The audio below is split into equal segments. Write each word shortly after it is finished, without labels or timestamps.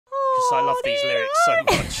I love these lyrics so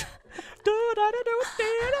much.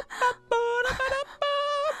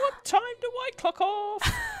 What time do I clock off?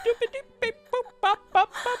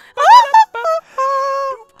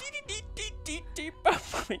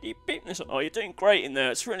 Oh, you're doing great in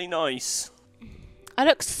there. It's really nice. I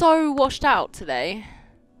look so washed out today.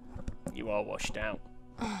 You are washed out.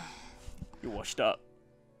 You're washed up.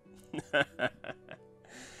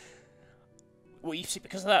 Well, you see,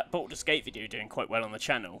 because of that Baldur's Gate video doing quite well on the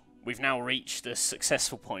channel, we've now reached the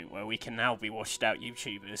successful point where we can now be washed out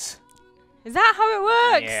YouTubers. Is that how it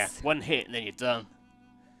works? Yeah, one hit and then you're done.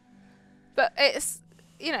 But it's,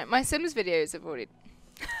 you know, my Sims videos have already...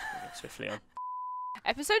 Swiftly on.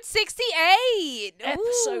 Episode 68!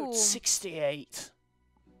 Episode Ooh. 68.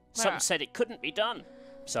 Some said it couldn't be done.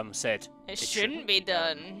 Some said It shouldn't be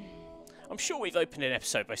done. I'm sure we've opened an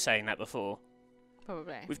episode by saying that before.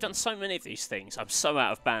 Probably. We've done so many of these things. I'm so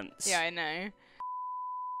out of bants. Yeah, I know.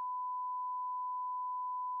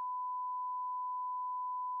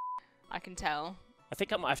 I can tell. I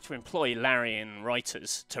think I might have to employ Larian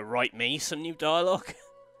writers to write me some new dialogue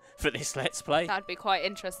for this Let's Play. That'd be quite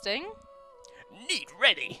interesting. Need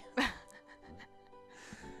ready.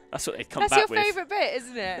 That's what they'd come That's back your with. favourite bit,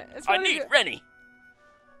 isn't it? It's I one of need your- Rennie.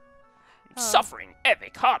 Oh. Suffering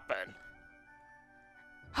epic heartburn.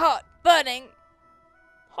 Heart burning.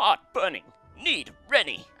 Heart burning. Need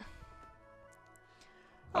Rennie.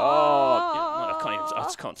 Oh, yeah, I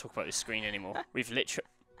just can't talk about this screen anymore. We've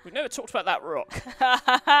never talked about that rock.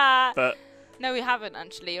 But No, we haven't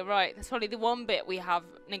actually. You're right. That's probably the one bit we have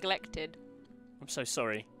neglected. I'm so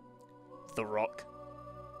sorry. The rock.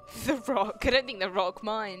 The rock. I don't think the rock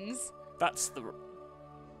minds. That's the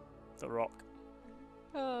rock.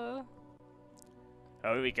 Oh.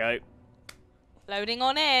 Oh, here we go. Loading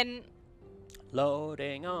on in.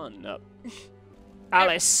 Loading on up.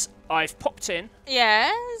 Alice, I've popped in.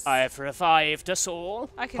 Yes. I have revived us all.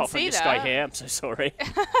 I can Apart from see this guy that. here, I'm so sorry.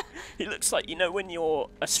 He looks like, you know, when you're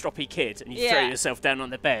a stroppy kid and you Yeah. throw yourself down on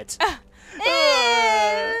the bed. I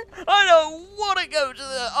don't want to go to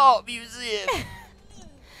the art museum.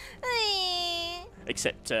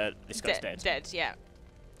 Except this guy's dead. Dead, yeah.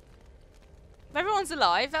 Everyone's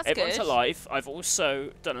alive, that's Everyone's good. alive. I've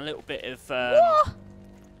also done a little bit of What?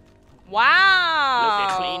 Wow. a little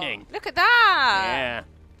bit of cleaning. Look at that. Yeah.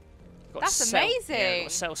 Got to That's sell, amazing. Yeah, got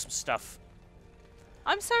to sell some stuff.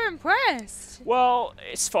 I'm so impressed. Well,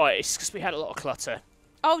 it's fine. It's because we had a lot of clutter.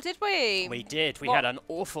 Oh, did we? We did. We What? had an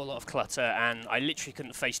awful lot of clutter, and I literally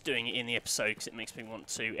couldn't face doing it in the episode because it makes me want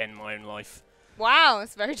to end my own life. Wow,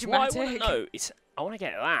 it's very What dramatic. I want to know is, I want to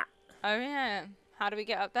get that. Oh, yeah. How do we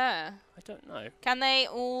get up there? I don't know. Can they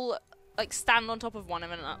all, like, stand on top of one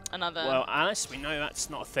of another? Well, Alice, we know that's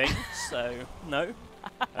not a thing, so no.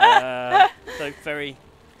 So very,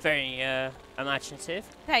 very imaginative.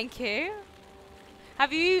 Thank you.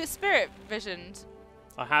 Have you spirit visioned?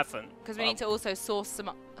 I haven't. Because we need to also source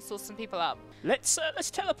some people up. Let's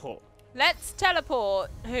teleport. Let's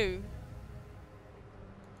teleport. Who?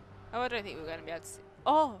 Oh, I don't think we're going to be able to see.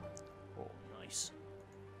 Oh. Oh, nice.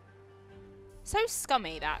 So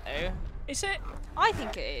scummy, that, though. Is it? I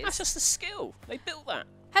think it That's is. just the skill. They built that.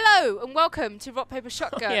 Hello, and welcome to Rock, Paper,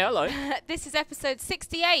 Shotgun. Yeah, hello. This is episode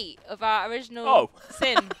 68 of our original Oh.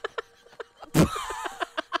 Sin.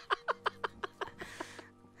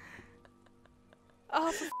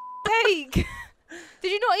 Oh, for sake.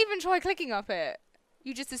 Did you not even try clicking up it?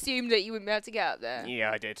 You just assumed that you wouldn't be able to get up there? Yeah,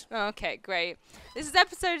 I did. Okay, great. This is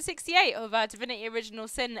episode 68 of our Divinity Original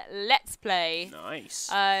Sin Let's Play. Nice.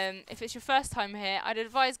 If it's your first time here, I'd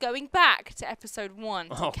advise going back to episode 1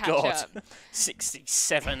 to Oh, catch God. up.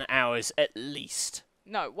 67 hours at least.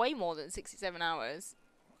 No, way more than 67 hours.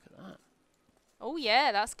 Look at that. Oh,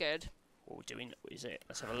 yeah, that's good. What is it?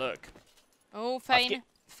 Let's have a look. Oh, Fane.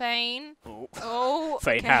 Fane. Oh. Oh,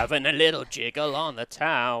 Fate okay. having a little jiggle on the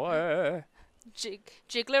tower.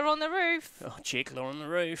 Jiggler on the roof. Oh, jiggler on the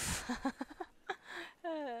roof.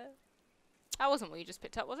 That wasn't what you just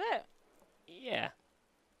picked up, was it? Yeah.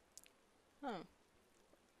 Oh.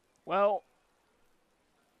 Well,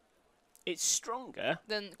 it's stronger.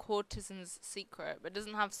 Then Courtesan's Secret, but it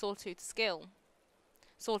doesn't have Sawtooth skill.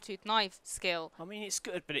 Sawtooth knife skill. I mean, it's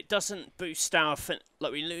good, but it doesn't boost our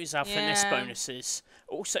like we lose our finesse Yeah. bonuses.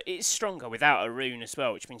 Also, it's stronger without a rune as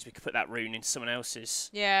well, which means we could put that rune into someone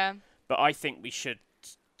else's. Yeah. But I think we should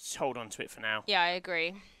hold on to it for now. Yeah, I agree.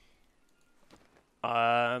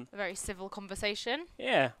 Um. A very civil conversation.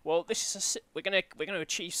 Yeah. Well, this is we're gonna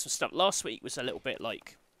achieve some stuff. Last week was a little bit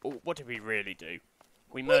like, oh, what did we really do?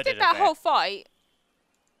 We We murdered did a that bear. whole fight.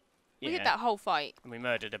 Yeah. We did that whole fight. We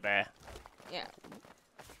murdered a bear. Yeah.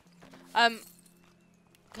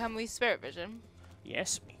 Can we spirit vision?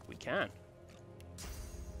 Yes, We can.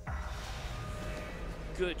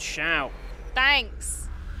 Good shout. Thanks.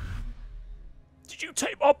 Did you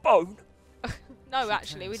take my bone? No,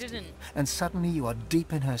 actually, we didn't. And suddenly you are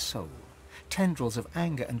deep in her soul. Tendrils of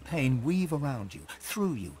anger and pain weave around you,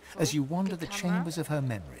 through you, as you wander the chambers of her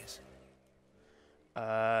memories.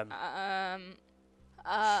 Should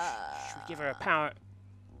we give her a power?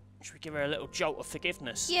 Should we give her a little jolt of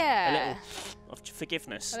forgiveness? Yeah. A little of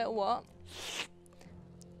forgiveness. A little what?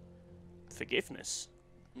 Forgiveness.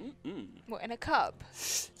 What, in a cup?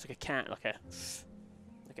 It's like a cat, like a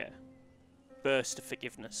burst of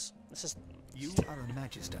forgiveness. This is. You are a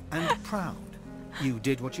Magister, and proud. You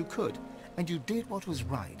did what you could, and you did what was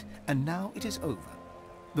right, and now it is over.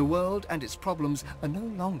 The world and its problems are no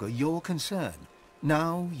longer your concern.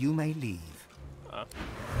 Now you may leave. That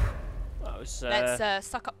was. Let's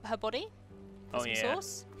suck up her body. Oh Some yeah.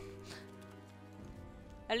 sauce.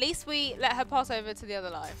 At least we let her pass over to the other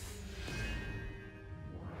life.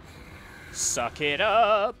 Suck it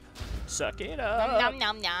up. Suck it up. Nom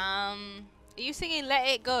nom nom. Are you singing "Let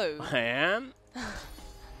It Go"? I am. I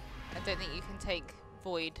don't think you can take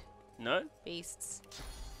void No. beasts.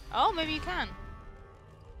 Oh, maybe you can.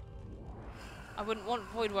 I wouldn't want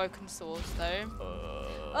void woken swords though. Oh,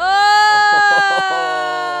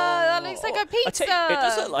 that looks like a pizza. It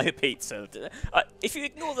does look like a pizza. If you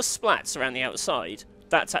ignore the splats around the outside,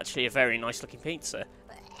 that's actually a very nice looking pizza.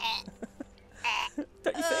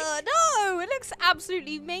 Don't you think? No, it looks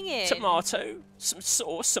absolutely minging. Tomato, some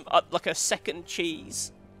sauce, some like a second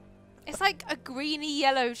cheese. It's like a greeny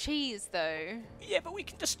yellow cheese though. Yeah, but we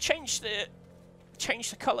can just change the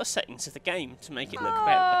colour settings of the game to make it look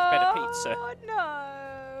like a better pizza. Oh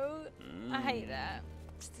no! I hate that.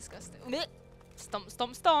 It's disgusting. Stomp,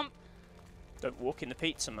 stomp, stomp. Don't walk in the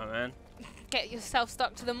pizza, my man. Get yourself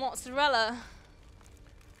stuck to the mozzarella.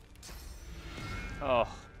 Oh,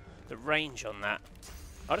 the range on that.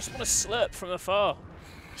 I just want to slurp from afar.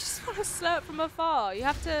 You just want to slurp from afar. You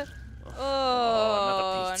have to.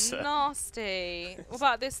 Oh, another pizza. Nasty. What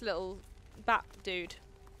about this little bat dude?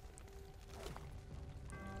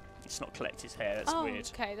 Let's not collect his hair, that's weird.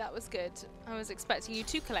 Okay, that was good. I was expecting you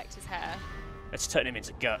to collect his hair. Let's turn him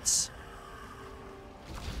into guts.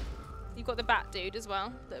 You've got the bat dude as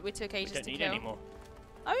well that we took ages We don't to need kill. any more.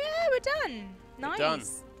 Oh yeah, we're done. Nice. We're done.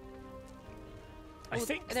 I Oh,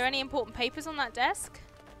 think Are there any important papers on that desk?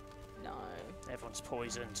 No. everyone's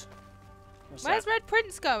poisoned. What's Where's that? Red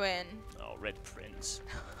Prince going? Oh, Red Prince.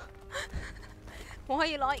 Why are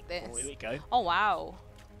you like this? Oh, here we go. Oh wow.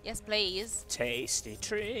 Yes, please. Tasty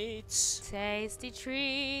treats. Tasty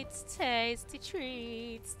treats, tasty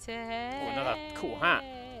treats, tasty another cool hat.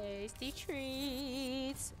 Tasty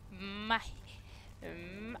treats.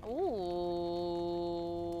 Ooh.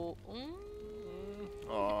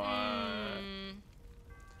 Oh, Mm.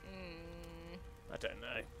 I don't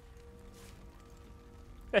know.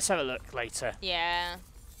 Let's have a look later. Yeah.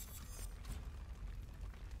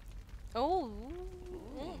 Oh.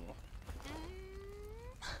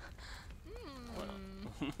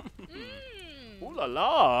 Ooh la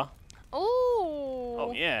la. Oh.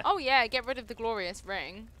 Oh yeah. Oh yeah. Get rid of the glorious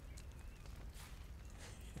ring.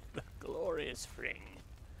 The glorious ring.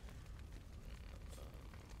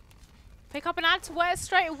 Pick up and add to wear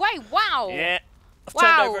straight away. Wow. Yeah. I've Wow.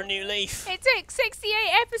 turned over a new leaf. It took 68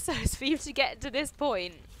 episodes for you to get to this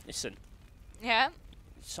point. Listen, Yeah.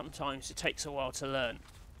 sometimes it takes a while to learn.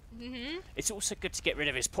 Mhm. It's also good to get rid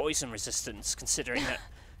of his poison resistance, considering that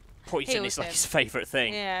poison Heals is like him. his favourite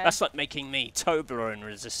thing. Yeah. That's like making me Toblerone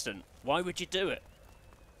resistant. Why would you do it?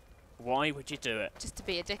 Why would you do it? Just to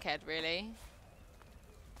be a dickhead, really.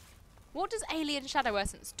 What does alien shadow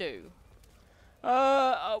essence do?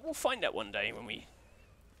 We'll find out one day when we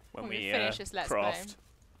finish this Let's craft.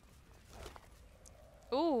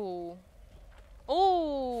 Play. Ooh.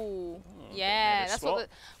 Ooh. Yeah, that's what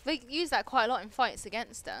they use that quite a lot in fights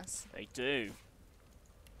against us. They do.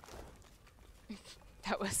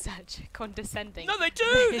 That was such condescending. No, they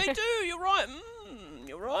do. They do. You're right.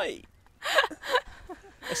 You're right.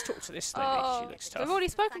 Let's talk to this lady. She looks tough. We've already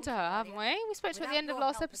spoken to her, haven't we? We spoke to her at the end of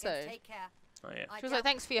last episode. Oh yeah. She was like,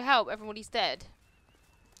 "Thanks for your help. Everybody's dead."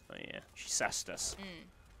 Oh yeah. She sassed us.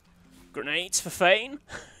 Grenades for Fane,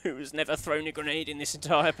 who has never thrown a grenade in this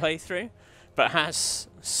entire playthrough, but has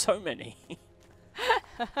so many.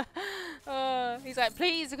 He's like,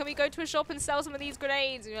 "Please, can we go to a shop and sell some of these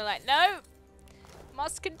grenades?" And you're like, "No,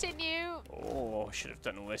 must continue." Oh, I should have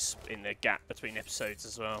done all this in the gap between episodes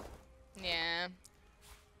as well. Yeah.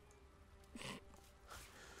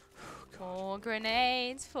 More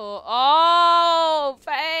grenades for... Oh,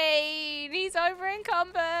 Fane! He's over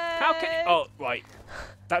encumbered! How can it... Oh, right.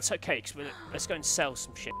 That's okay, because let's go and sell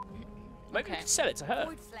some shit. Maybe we Okay. can sell it to her.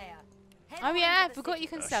 Oh yeah, I forgot you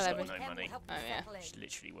can Oh, sell she's got everything. no money. Oh yeah. She's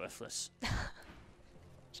literally worthless.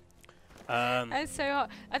 That's so hard.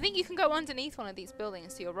 I think you can go underneath one of these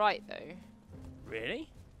buildings to your right though. Really?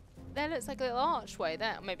 There looks like a little archway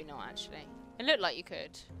there. Maybe not actually. It looked like you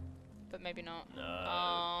could, but maybe not. No.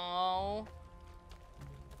 Oh.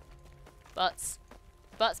 Butts.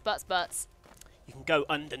 Butts, butts, butts. You can go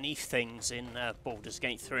underneath things in Baldur's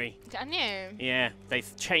Gate 3. Can you? Yeah,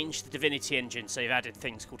 they've changed the Divinity engine, so they've added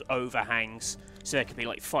things called overhangs, so there can be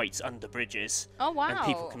like fights under bridges. Oh wow. And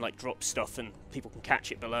people can like drop stuff, and people can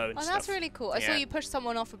catch it below and Oh, stuff. that's really cool. I saw Yeah. you push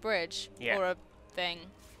someone off a bridge Yeah. or a thing.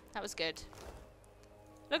 That was good.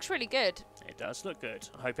 Looks really good. It does look good.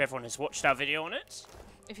 I hope everyone has watched our video on it.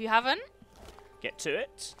 If you haven't, Get to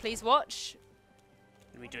it. please watch.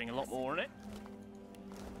 We'll be doing a lot more on it.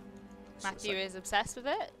 So it's Matthew like- is obsessed with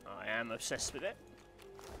it. I am obsessed with it.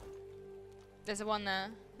 There's a one there.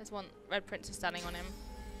 There's one red princess standing on him.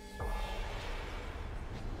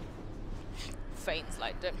 Fane's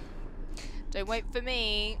like, don't wait for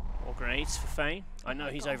me. More grenades for Fane. I know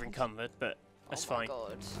my he's God. over encumbered, but that's Oh my fine.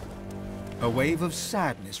 god. A wave of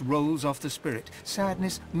sadness rolls off the spirit.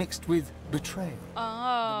 Sadness mixed with betrayal.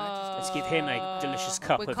 Oh. Let's give him a delicious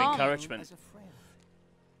cup we're of calm. encouragement. As a friend.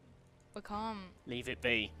 We're calm. Leave it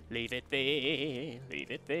be. Leave it be. Leave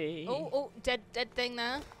it be. Oh, dead thing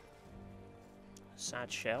there.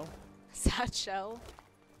 Sad shell. Sad shell.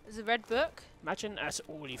 There's a red book. Imagine that's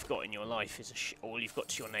all you've got in your life is all you've got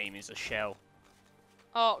to your name is a shell.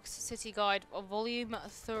 Ox City Guide of Volume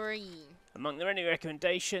 3. Among the many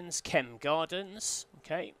recommendations, Kemm Gardens.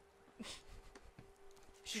 Okay.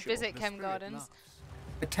 Should Sure. visit The Kemm spirit Gardens. laughs.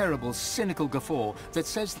 A terrible, cynical guffaw that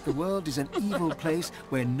says that the world is an evil place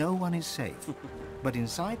where no one is safe. But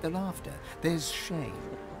inside the laughter, there's shame.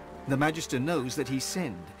 The Magister knows that he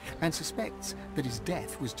sinned and suspects that his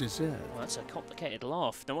death was deserved. Well, that's a complicated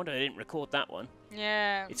laugh. No wonder they didn't record that one.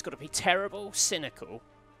 Yeah. It's got to be terrible, cynical,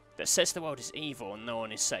 that says the world is evil and no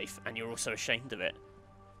one is safe, and you're also ashamed of it.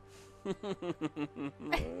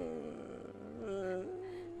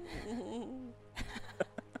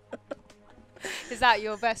 Is that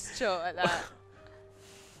your best shot at that?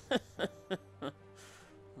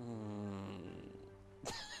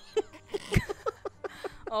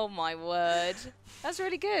 Oh my word. That's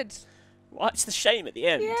really good. What's the shame at the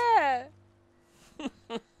end? Yeah.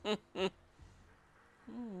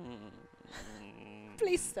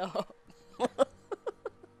 Please stop.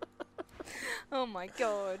 Oh my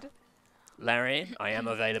god. Larry, I am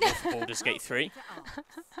available for Baldur's Gate 3.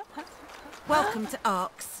 Welcome to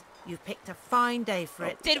Arcs. You've picked a fine day for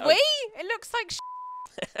it. Did we? It looks like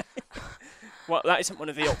Well, that isn't one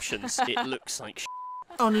of the options. It looks like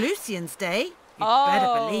On Lucian's Day, you'd Oh.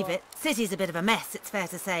 better believe it. City's a bit of a mess, it's fair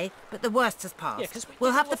to say, but the worst has passed. Yeah, 'cause we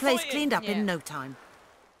we'll did have all the the place fighting. cleaned up Yeah. in no time.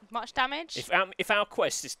 much damage. If our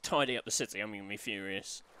quest is tidy up the city, I'm going to be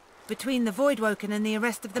furious. Between the Voidwoken and the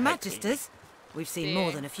arrest of the I hate Magisters, we've seen more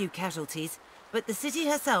Yeah. than a few casualties, but the city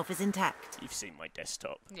herself is intact. You've seen my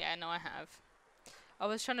desktop. Yeah, no, I have. I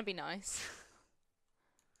was trying to be nice.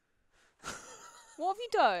 What have you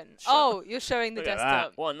done? Oh, you're showing the Look at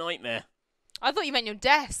desktop. that. What a nightmare. I thought you meant your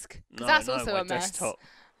desk. 'Cause No, that's no, also my a mess. desktop.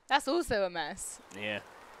 That's also a mess. Yeah.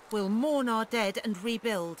 We'll mourn our dead and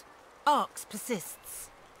rebuild. Arcs persists.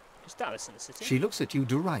 Is Dallas in the city? She looks at you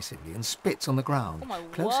derisively and spits on the ground, Oh my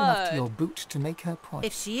close enough to word. your boot to make her point.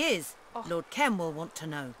 If she is, Oh. Lord Kemm will want to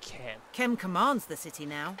know. Kemm. Kemm commands the city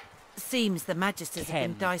now. Seems the Magisters have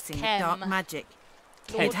been Kemm. dicing Kemm. with dark magic.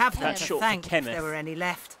 Lord You'd have them That's to short for thank if Kenneth. there were any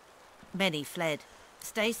left. Many fled.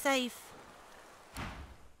 Stay safe.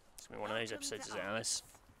 It's going to be one of those episodes, is it, Alice?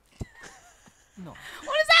 No.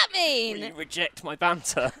 What does that Will mean? you reject my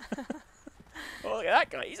banter? Oh, look at that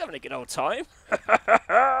guy. He's having a good old time. Look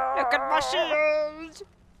at my shield.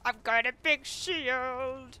 I've got a big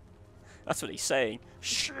shield. That's what he's saying.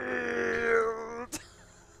 Shield.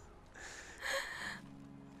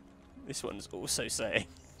 This one's also saying.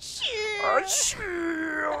 Shield.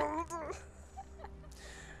 Shield.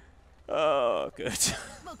 Oh, good.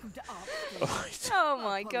 Welcome to Arcs. Right. Oh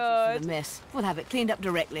my Apologies for god. the mess. We'll have it cleaned up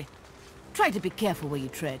directly. Try to be careful where you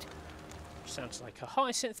tread. Sounds like a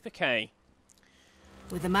hyacinth bouquet.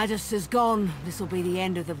 With the Magisters gone, this will be the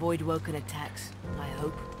end of the Voidwoken attacks, I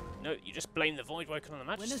hope. No, you just blame the Voidwoken on the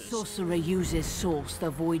When a Magisters. sorcerer uses Source,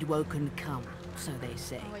 the Voidwoken come, so they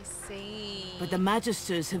say. Oh, I see. But the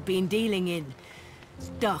Magisters have been dealing in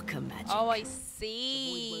darker magic. Oh, I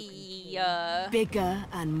see. Bigger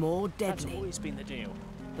and more That's deadly. always been the deal.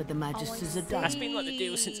 But the Magisters are see. done. That's been like the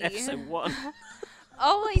deal since episode 1.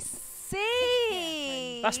 Oh, I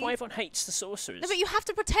see. That's why everyone hates the sorcerers. No, but you have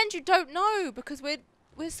to pretend you don't know because we're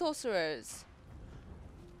sorcerers.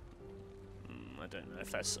 I don't know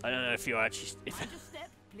if that's. I don't know if you're actually. If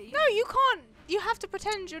No, you can't. You have to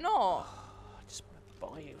pretend you're not. I just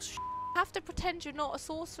want to buy your shit. You have to pretend you're not a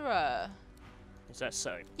sorcerer. Is that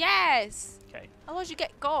so? Yes. Okay. Otherwise you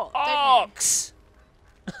get got. Ox!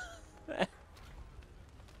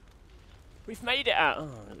 We've made it out. Oh,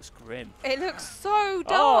 it looks grim. It looks so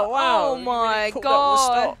dark. Oh, wow. Oh you my really pulled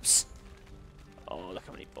god. up the stops. Oh, look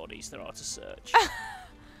how many bodies there are to search.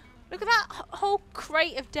 Look at that whole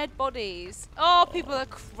crate of dead bodies. Oh, people are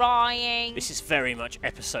crying. This is very much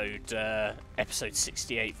episode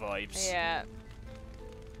 68 vibes. Yeah.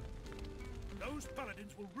 Those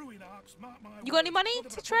paladins will ruin Arx, mark my You got any words. money Look at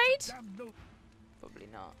to that trade? damn no- Probably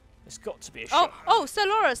not. There's got to be a Oh, shop. oh, Sir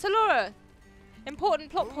Laura. Important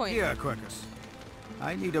plot point. Here, Quercus.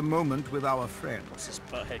 I need a moment with our friend. What's this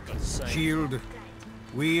butthead got to say? Shield,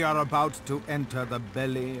 we are about to enter the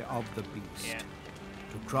belly of the beast. Yeah.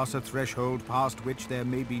 To cross a threshold past which there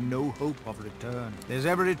may be no hope of return. There's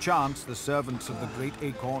every chance the servants of the great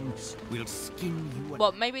acorn will skin you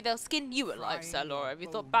Well, maybe they'll skin you alive, Sir Laura. Have you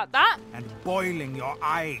thought about that? and boiling your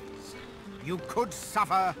eyes. You could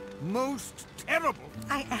suffer most terrible.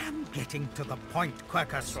 I am getting to the point, Quercus.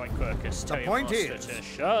 That's right, Quercus. The Tell your point master is, to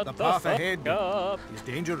shut the the path fuck ahead up. is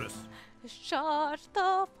dangerous. Shut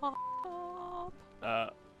the fuck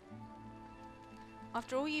up.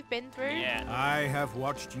 After all you've been through? Yeah. I have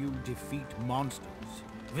watched you defeat monsters,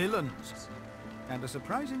 villains, and a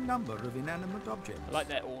surprising number of inanimate objects. I like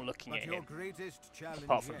they're all looking But at your him, greatest challenge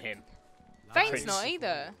apart from yet him. Fane's Prince. not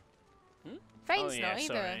either. Hmm? Fane's Oh, yeah, not either.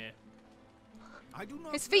 sorry, yeah. I do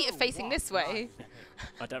not His feet are know facing what this way. lies,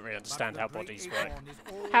 I don't really but understand the how great bodies work. acorn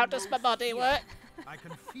is How does my almost body here. work? I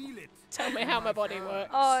can feel it. Tell me in how my my body fur. works.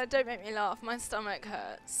 Oh, don't make me laugh. My stomach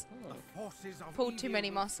hurts. The forces of Pulled too evil many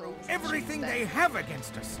will muscles. throw everything they have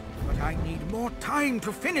against us, but I need more time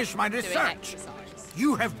to finish my Doing research. exercise.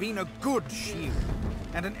 You have been a good shield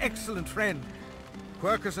and an excellent friend.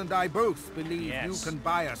 Quercus and I both believe Yes. you can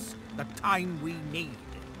buy us the time we need.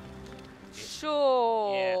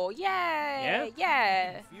 Sure. Yeah.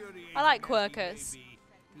 Yeah. I like Quercus.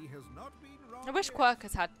 He has not been wrong I wish yet.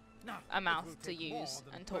 Quercus had Now, a it mouth will to take more use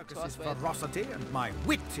than and talk to Quercus's us with. ferocity and my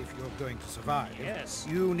wit if you're going to survive. Yes.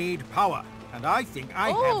 You need power, and I think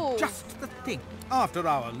I Oh. have just the thing. After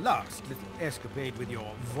our last little escapade with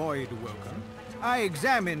your void woken, I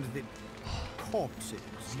examined the corpses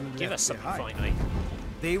you Give left us something behind. finally.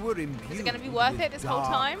 They were imbued Is it going to be worth with it this whole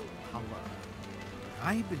dark time? power.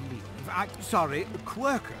 I believe,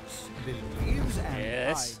 Quercus believes, and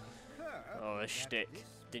Yes. I concur Oh, the shtick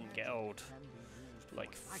didn't get old.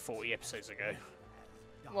 Like 40 episodes ago.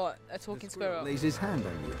 What? A talking squirrel? lays his hand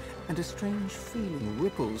on you, and a strange feeling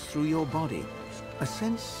ripples through your body. A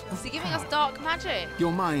sense of Is he giving us power. dark magic?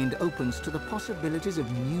 Your mind opens to the possibilities of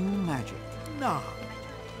new magic. Now,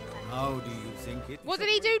 how do you think it? What did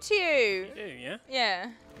he do to you? You do, yeah?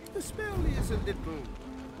 Yeah. The spell is a little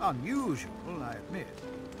unusual, I admit.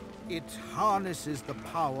 It harnesses the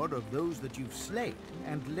power of those that you've slain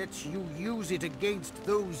and lets you use it against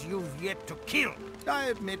those you've yet to kill. I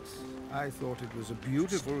admit, I thought it was a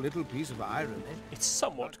beautiful little piece of irony. It's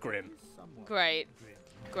somewhat grim. Great.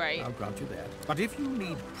 Great. I'll grant you that. But if you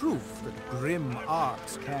need proof that grim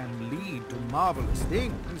arts can lead to marvelous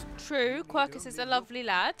things, True, Quercus is a lovely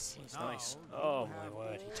lad. He's nice. Oh, my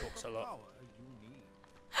word, he talks a lot.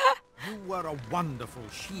 you were a wonderful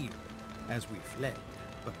shield as we fled.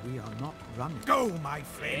 But we are not running. Go, my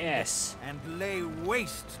friend! Yes. And lay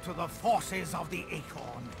waste to the forces of the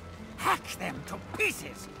acorn. Hack them to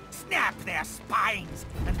pieces, snap their spines,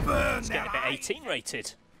 and burn It's their getting a bit eyes. 18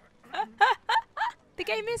 rated. The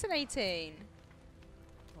game is an 18.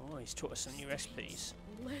 Oh, he's taught us some new recipes.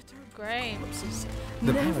 Great.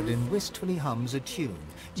 The paladin wistfully hums a tune.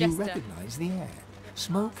 You Jester. recognize the air.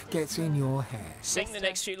 Smoke gets in your hair. Sing the Jester.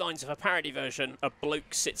 next few lines of a parody version. A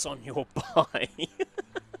bloke sits on your body.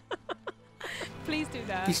 Please do He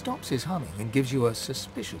that. stops his humming and gives you a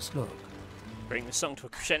suspicious look. Bring the song to a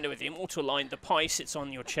crescendo with the immortal line. The pie sits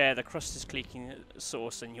on your chair. The crust is cleaking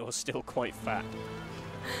sauce, and you're still quite fat.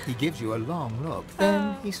 He gives you a long look,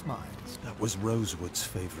 then he smiles. That was Rosewood's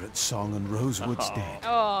favourite song, and Rosewood's Oh. dead.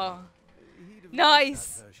 Oh.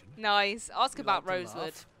 Nice. Nice. Ask about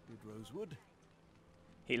Rosewood. Did Rosewood?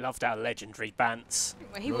 He loved our legendary bants.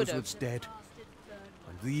 Well, he would have. Rosewood's dead.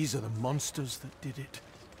 And these are the monsters that did it.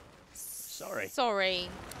 Sorry. Sorry.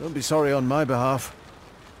 Don't be sorry on my behalf.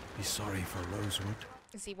 Be sorry for Rosewood.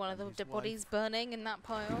 Is he one of the dead bodies burning in that He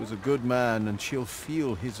pile? was a good man, and she'll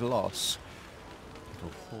feel his loss.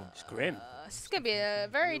 Little It's grim. This is gonna be a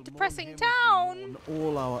very depressing town. On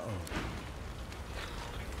all our own.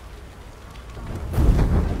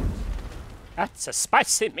 That's a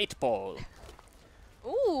spicy meatball.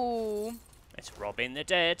 Ooh. It's robbing the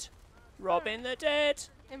dead. Robbing the dead.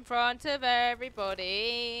 In front of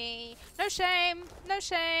everybody. No shame. No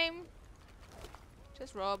shame.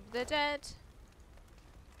 Just rob the dead.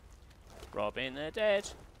 Robbing the dead.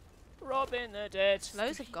 Robbing the dead.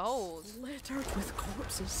 Loads of gold. Littered with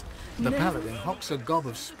corpses. The Never paladin hocks a gob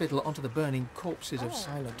of spittle onto the burning corpses of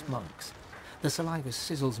silent monks. The saliva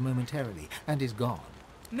sizzles momentarily and is gone.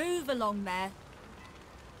 Move along there.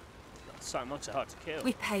 Some monks are hard to kill.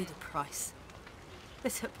 We paid a price. They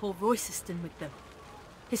took poor Royston with them.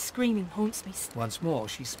 His screaming haunts me still. Once more,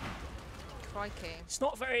 Crikey. It's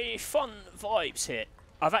not very fun vibes here.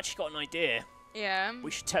 I've actually got an idea. Yeah.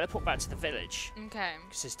 We should teleport back to the village. Okay.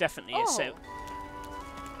 Because there's definitely Oh. a cell.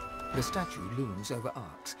 The statue looms over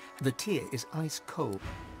Arx. The tear is ice cold.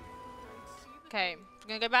 Okay. We're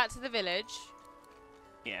gonna go back to the village.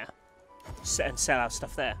 Yeah. And sell our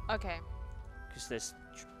stuff there. Okay. Because there's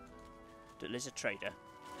the lizard trader.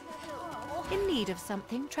 In need of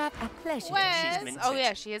something, Trav? A pleasure. Where's? minted. Oh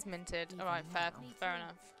yeah, she is minted. All right, fair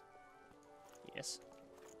enough. Yes.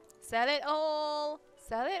 Sell it all.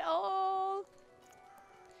 Sell it all.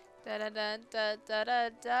 Da da da da da da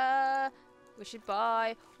da. We should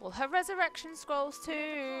buy all her resurrection scrolls too.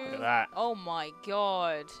 Look at that. Oh my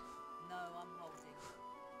god. No, I'm holding.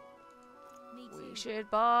 We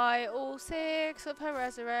should buy all 6 of her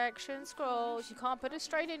resurrection scrolls. You can't put it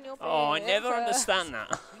straight in your Oh, I never first. understand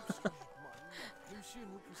that.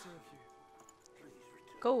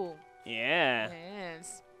 Cool. Yeah.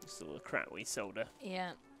 Yes. It's all the crap we sold her.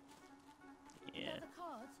 Yeah. Yeah.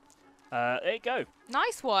 There you go.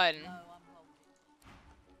 Nice one.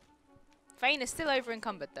 Fane is still over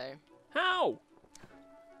encumbered though. How?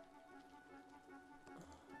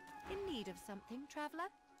 In need of something, traveller?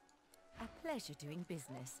 A pleasure doing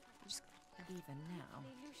business. Even now.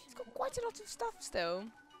 He's got quite a lot of stuff still.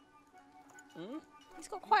 Hmm? He's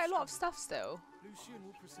got quite a lot of stuff still.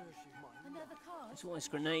 Another card? That's all his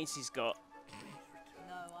grenades he's got.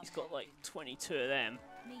 He's got like 22 of them.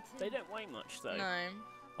 They don't weigh much though. No.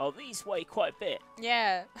 Oh, these weigh quite a bit.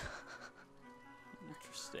 Yeah.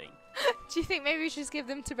 Interesting. Do you think maybe we should just give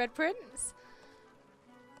them to Red Prince?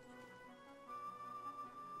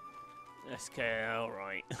 Okay,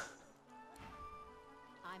 alright.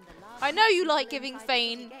 I know you like giving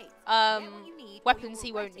Fane weapons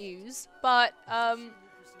he won't use, but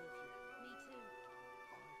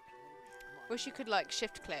wish you could like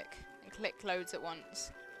shift click and click loads at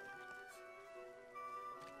once.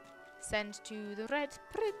 Send to the Red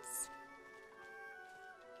Prince.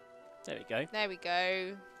 There we go. There we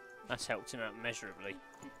go. That's helped him out immeasurably.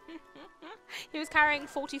 He was carrying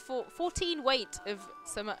 14 weight of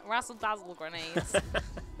some razzle dazzle grenades.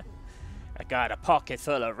 I got a pocket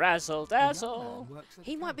full of razzle dazzle.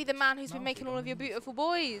 He might be the man who's been making all of your beautiful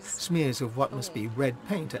boys. Smears of what must be red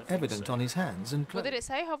paint are evident on his hands and What clothes. did it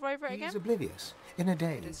say? Hover over it He is again. oblivious. In a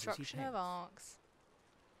daze, as he Destruction of paints.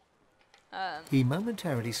 arcs. He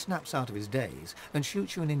momentarily snaps out of his daze and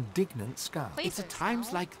shoots you an indignant scowl. Please It's at don't times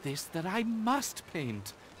scowl. like this that I must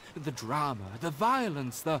paint. The drama, the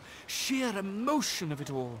violence, the sheer emotion of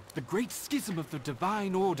it all. The great schism of the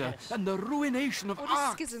divine order Yes. and the ruination of What does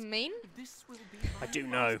art. schism mean? This will be I do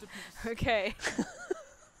know. Okay.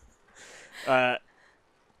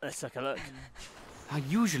 Let's take a look. I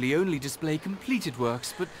usually only display completed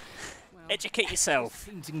works, but Educate yourself.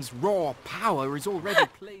 painting's raw power is already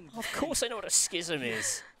plain. Of course I know what a schism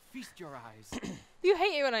is. Feast your eyes. You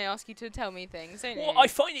hate it when I ask you to tell me things, don't Well, you? I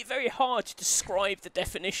find it very hard to describe the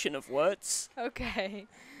definition of words. Okay.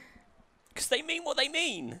 Because they mean what they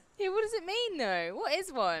mean. Yeah, what does it mean though? What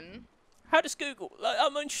is one? How does Google... Like,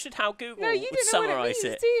 I'm interested how Google No, you would don't know what it summarise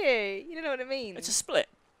means, it. do you? You don't know what it means. It's a split.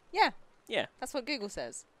 Yeah, Yeah. that's what Google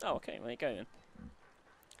says. Oh, okay. There you go then.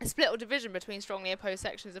 A split or division between strongly opposed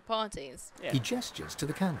sections of parties. Yeah. He gestures to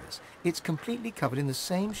the canvas. It's completely covered in the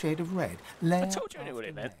same shade of red. Layer told you I knew what it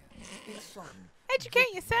after meant. layer. It's sodden. Educate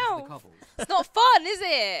The yourself. cobbles. It's not fun, is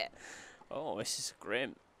it? Oh, this is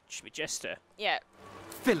grim. Should be Jester. Yeah.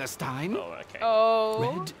 Philistine. Oh, okay.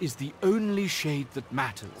 Oh. Red is the only shade that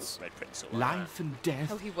matters. Red Prince. all right. Life and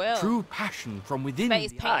death. Oh, he will. True passion from within. Bet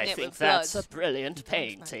he's the painting I it think with that's blood. a brilliant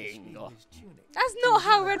painting. That's not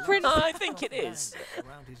how Red Prince. I think it is.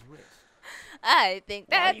 Around his wrist. I think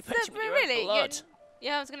Why are that's you painting with your own really blood? good.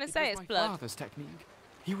 Yeah, I was gonna It say was it's my blood. father's technique.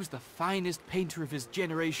 He was the finest painter of his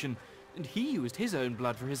generation, and he used his own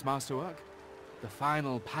blood for his masterwork. The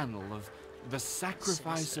final panel of The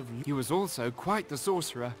Sacrifice of... He was also quite the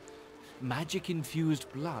sorcerer.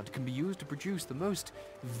 magic-infused blood can be used to produce the most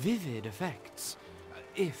vivid effects,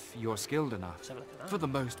 if you're skilled enough. Let's have a look at that. For the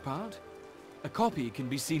most part. A copy can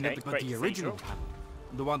be seen Okay, at the, but great the original cathedral.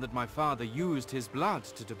 panel, the one that my father used his blood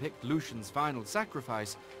to depict Lucian's final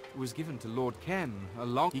sacrifice, was given to Lord Kemm.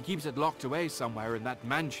 He keeps it locked away somewhere in that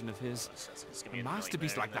mansion of his. It's gonna A be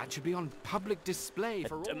masterpiece nightmare, like that should be on public display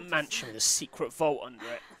for all a to mansion with a secret vault under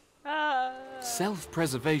it. see.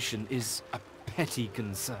 Self-preservation is a petty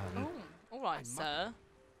concern. Oh, alright, sir.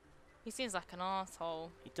 He seems like an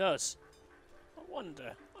asshole. He does. I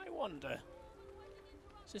wonder.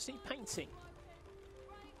 Is he painting?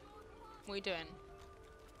 What are you doing?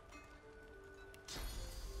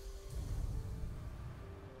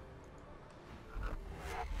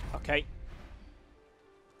 Okay.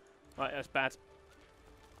 Right, that's bad.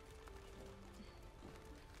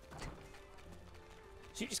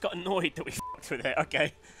 So you just got annoyed that we fucked with it.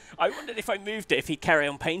 Okay. I wondered if I moved it, if he'd carry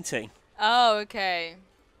on painting. Oh, okay.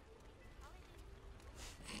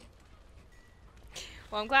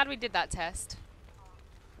 Well, I'm glad we did that test.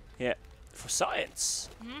 Yeah. For science.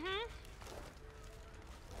 Mm-hmm.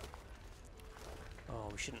 Oh,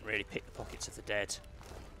 we shouldn't really pick the pockets of the dead.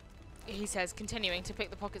 He says, continuing to pick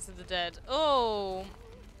the pockets of the dead. Oh,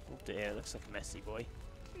 Oh dear, looks like a messy boy.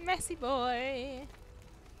 messy boy.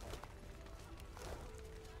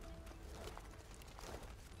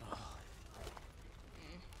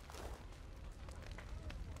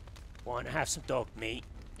 Want to have some dog meat?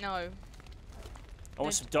 No. I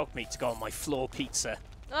want some dog meat to go on my floor pizza.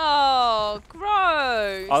 Oh,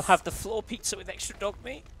 gross. I'll have the floor pizza with extra dog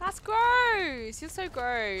meat. That's gross. You're so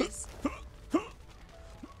gross.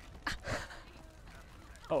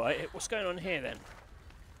 Alright, what's going on here then?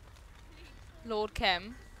 Lord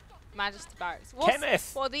Kemm, Magister Barracks.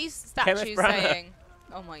 Kenneth! What are these statues Branagh. saying?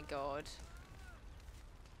 Oh my god.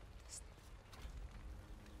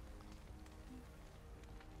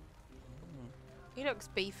 He looks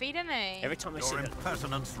beefy, doesn't he? Every time I see Your that.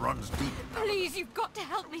 impertinence runs deep. Please, you've got to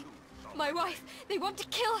help me. My wife, they want to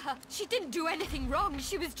kill her. She didn't do anything wrong.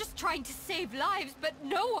 She was just trying to save lives, but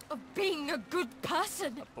no of being a good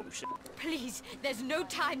person. Bullshit. Please, there's no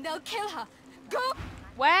time. They'll kill her. Go!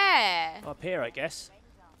 Where? Up here, I guess.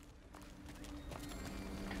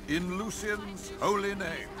 In Lucian's holy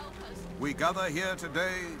name, we gather here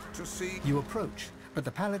today to see... You approach, but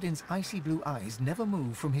the paladin's icy blue eyes never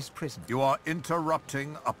move from his prison. You are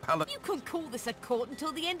interrupting a paladin. You can call this a court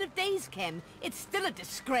until the end of days, Kemm. It's still a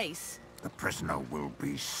disgrace. The prisoner will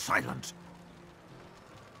be silent.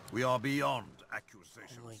 We are beyond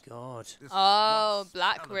accusations. Oh my god. This Oh, once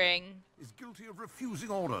Black paladin Ring. is guilty of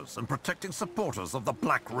refusing orders and protecting supporters of the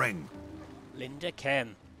Black Ring. Linder Kemm.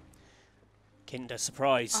 Kinder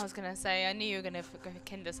surprise. I was gonna say, I knew you were gonna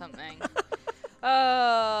kinder something.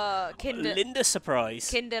 Kinder. Linder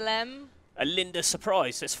surprise. Kinderlem. A Linder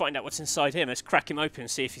surprise. Let's find out what's inside him. Let's crack him open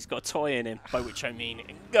and see if he's got a toy in him. By which I mean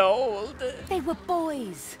gold. They were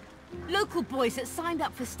boys. Local boys that signed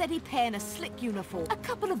up for steady pay and a slick uniform. A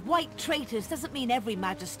couple of white traitors doesn't mean every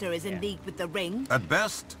Magister is in league with the Ring. At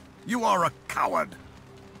best, you are a coward.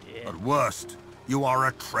 Yeah. At worst, you are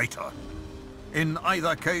a traitor. In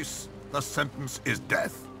either case, the sentence is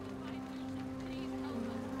death.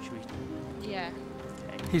 Should we... Yeah.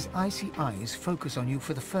 His icy eyes focus on you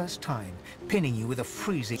for the first time, pinning you with a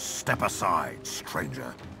freezing... Step aside,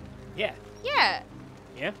 stranger. Yeah. Yeah.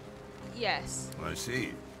 Yeah? Yes. I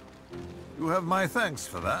see. You have my thanks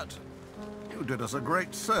for that. You did us a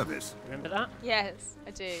great service. Remember that? Yes,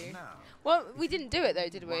 I do. Now, Well, we didn't do it though,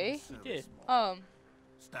 did we? We did. Oh.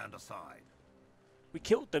 stand aside. We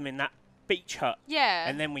killed them in that beach hut. Yeah.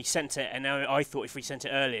 And then we sent it, and now I thought if we sent it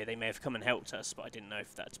earlier, they may have come and helped us, but I didn't know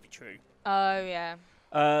if that to be true. Oh, yeah.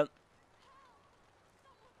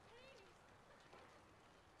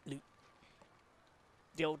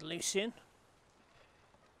 The old Lucian.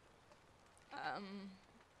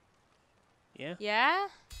 Yeah? Yeah?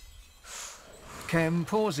 Kemm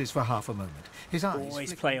pauses for half a moment. His eyes Always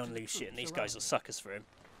flicker play to on the Lucian. troops These around guys are suckers for him.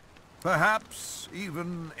 Perhaps,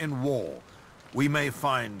 even in war, we may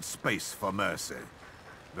find space for mercy.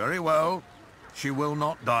 Very well. She will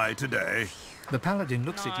not die today. The paladin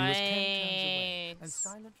looks at you as Kemm turns away and Nice.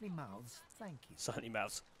 silently mouths, "Thank you." Silently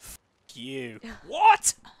mouths. F you.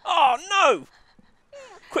 What? Oh no!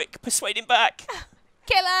 Quick, persuade him back.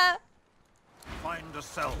 Killer! Find a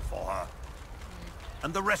cell for her.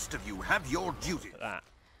 And the rest of you have your duty. Look at that.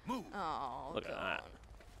 Move. Oh, Look at God.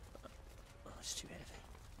 that. Oh, it's too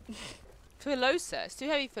heavy. For Losa. It's too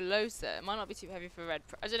heavy for Losa. It might not be too heavy for Red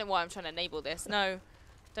Prince. I don't know why I'm trying to enable this. No.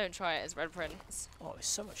 Don't try it as Red Prince. Oh, there's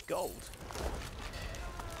so much gold.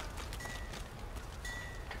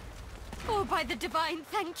 Oh, by the divine,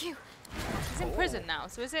 thank you. She's in prison now,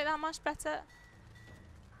 so is it that much better?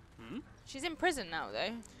 Hmm? She's in prison now,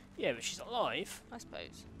 though. Yeah, but she's alive. I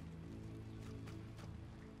suppose.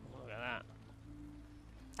 Look at that.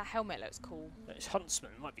 That helmet looks cool. This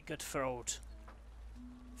huntsman might be good for old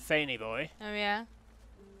Faney boy. Oh yeah.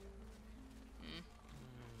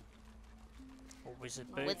 Or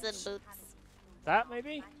wizard boots. Wizard boots. That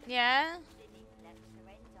maybe? Yeah.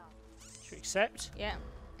 Should we accept? Yeah.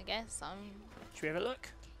 I guess. Should we have a look?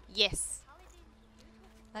 Yes.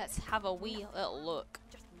 Let's have a wee little look.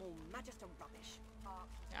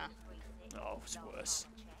 Yeah. Oh, it's worse.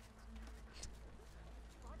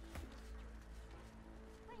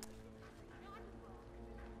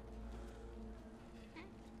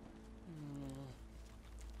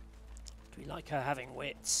 Do we like her having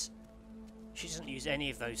wits? She doesn't use any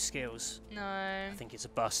of those skills. No. I think it's a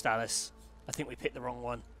bust, Alice. I think we picked the wrong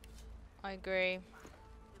one. I agree.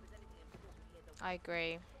 I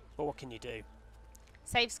agree. But what can you do?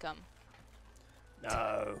 Save scum.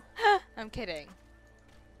 No. I'm kidding.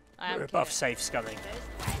 I am We're above kidding. safe scumming.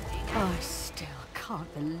 I still can't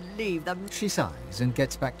believe them. She sighs and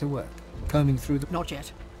gets back to work, combing through the... Not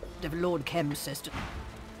yet. The Lord Kemm says to...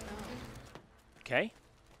 Okay.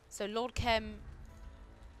 So Lord Kemm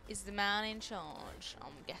is the man in charge,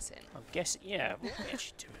 I'm guessing. I'm guessing, yeah. What are we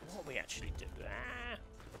actually doing? What are we actually doing? Ah.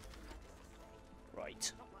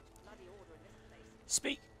 Right.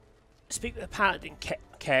 Speak with the Paladin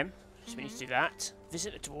Kemm. So we need to do that.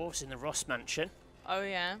 Visit the dwarves in the Ross Mansion. Oh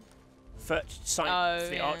yeah. Fetch sign for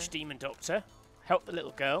the yeah. Archdemon Doctor. Help the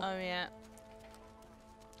little girl. Oh yeah.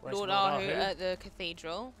 Where's Lord Ahu at the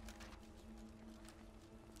cathedral.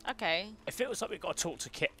 Okay. It feels like we've got to talk to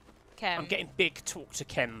Kemm. I'm Kemm. getting big talk to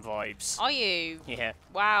Kemm vibes. Are you? Yeah.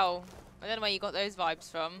 Wow. I don't know where you got those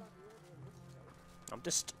vibes from.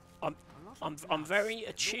 I'm very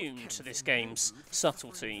attuned to this game's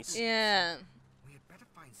subtleties. Yeah. We had better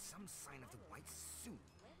find some sign of the whites soon.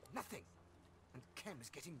 Nothing. And Kemm is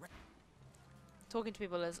getting ready. Talking to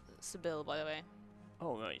people as Sibyl, by the way.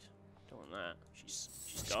 Oh right. Don't want that. She's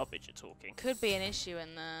garbage at talking. Could be an issue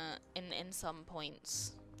in the in some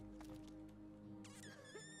points.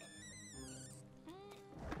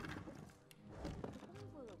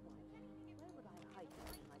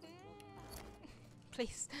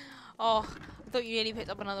 Please. Oh, I thought you nearly picked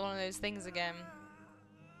up another one of those things again.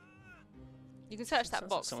 You can search that Sounds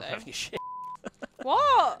box like someone though. having a shit.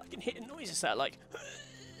 What? I can hear noises that like.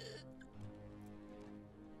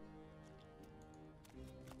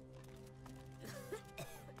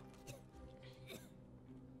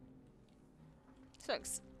 This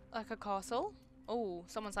looks like a castle. Oh,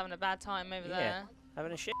 someone's having a bad time over Yeah. there.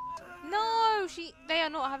 Having a shit. No, they are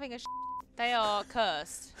not having a they are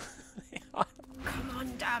cursed. Come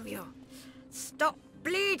on, damn you. Stop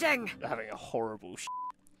bleeding. They're having a horrible shit.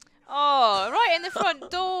 Oh, right in the front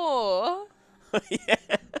door. Yeah.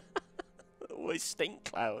 Always stink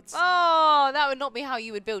clouds. Oh, that would not be how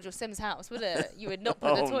you would build your Sims house, would it? You would not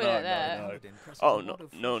put the toilet there. Oh no,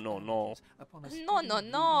 no, no, no. No, no,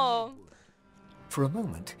 no. For a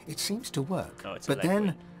moment, it seems to work. Oh, it's a but leg then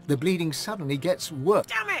week. the bleeding suddenly gets worse.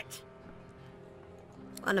 Damn it!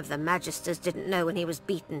 One of the Magisters didn't know when he was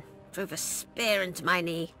beaten. Drove a spear into my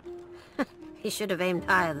knee. He should have aimed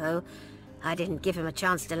higher, though. I didn't give him a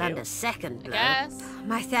chance to land a second blow. Yes.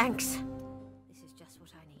 My thanks. This is just what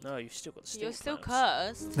I need. No, you've still got the stink You're still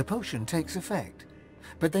clouds. cursed. The potion takes effect.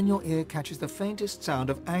 But then your ear catches the faintest sound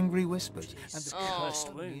of angry whispers. And the Cursed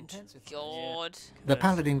Oh, wound. intensifies. God. The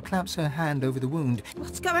paladin claps her hand over the wound.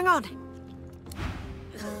 What's going on?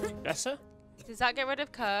 Yes, sir? Does that get rid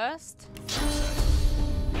of cursed?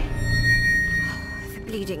 The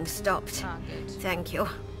bleeding stopped. Ah, good. Thank you.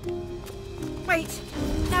 Wait!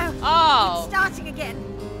 No! Oh. It's starting again!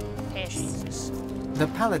 Piss. The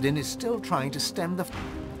paladin is still trying to stem the...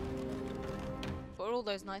 Put all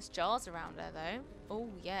those nice jars around there, though. Oh,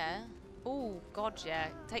 yeah. Oh, God, yeah.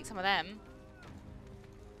 Take some of them.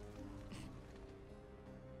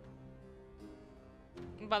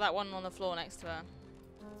 What about that one on the floor next to her?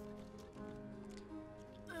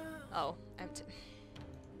 Oh, empty.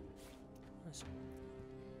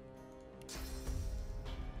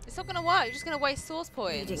 It's not gonna work. You're just gonna waste source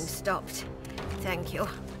Bleeding points. stopped. Thank you.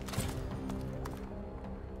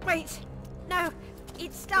 Wait! No!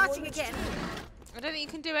 It's starting again! I don't think you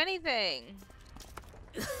can do anything.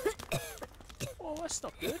 Oh, that's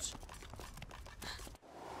not good.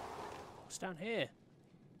 What's down here?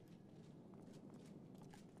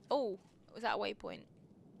 Oh, was that a waypoint?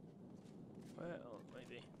 Well,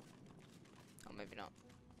 maybe. Oh, maybe not.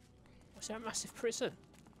 What's that massive prison?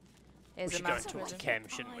 Here's We a should go and massive talk to prison. Kemm,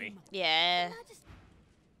 shouldn't we? Yeah.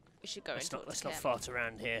 We should go Let's and talk not to Let's not Kemm. fart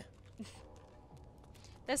around here.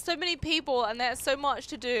 There's so many people and there's so much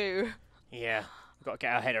to do. Yeah, we've got to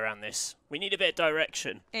get our head around this. We need a bit of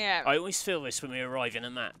direction. Yeah. I always feel this when we arrive in a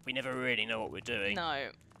map. We never really know what we're doing. No.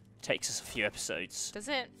 Takes us a few episodes. Does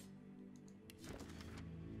it?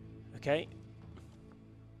 Okay.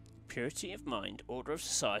 Purity of mind, order of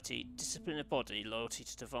society, discipline of body, loyalty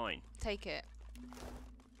to divine. Take it.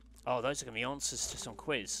 Oh, those are going to be answers to some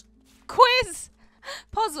quiz. Quiz!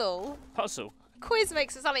 Puzzle. Puzzle. Quiz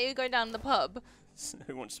makes it sound like you're going down the pub.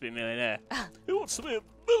 Who wants to be a millionaire? Who wants to be a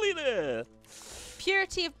millionaire?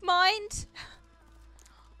 Purity of mind.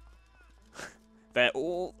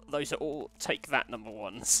 Those are all take that number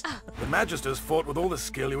ones. The Magisters fought with all the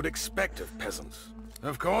skill you would expect of peasants.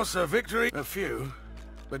 Of course, a victory, a few,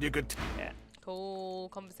 but you could... Yeah. Cool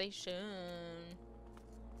conversation.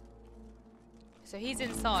 So he's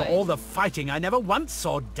inside. For all the fighting, I never once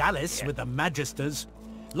saw Dallas with the Magisters.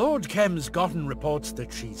 Lord Kemm's gotten reports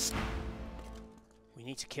that she's... We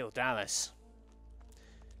need to kill Dallas.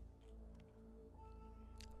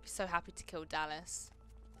 So happy to kill Dallas.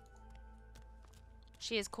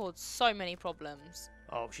 She has caused so many problems.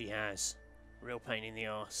 Oh, she has. Real pain in the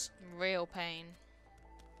arse. Real pain.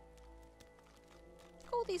 Look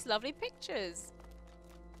at all these lovely pictures.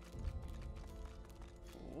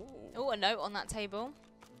 Oh, a note on that table.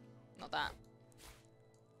 Not that.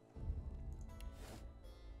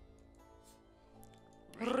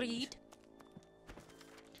 Read.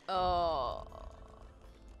 Oh.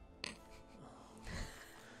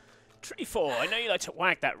 Tree 4, I know you like to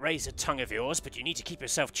wag that razor tongue of yours, but you need to keep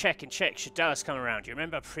yourself check and check should Dallas come around. You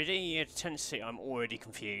remember pretty? You had a tendency... I'm already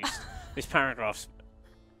confused. This paragraph's...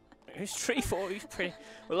 Who's Tree 4? Who's pretty?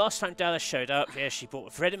 Well, last time Dallas showed up, yeah, she bought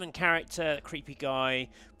a Vredeman character, the creepy guy.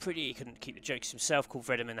 Pretty, he couldn't keep the jokes himself, called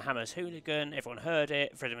Vredeman the Hammer's Hooligan. Everyone heard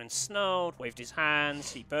it. Vredeman snarled, waved his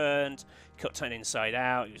hands, he burned, cut turned inside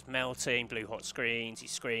out, he was melting, blue hot screens, he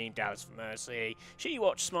screamed, Dallas for mercy. She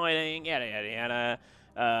watched smiling, yada yada yada.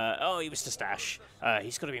 Oh, he was to stash.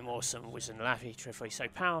 He's got to be more awesome. Wizard and Laffy, Trifle, he's so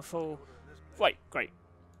powerful. Wait, great.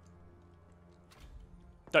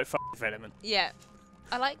 Don't fuck with Vredeman. Yeah.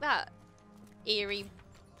 I like that eerie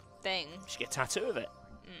thing. You should get a tattoo of it.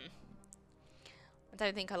 I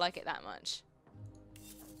don't think I like it that much.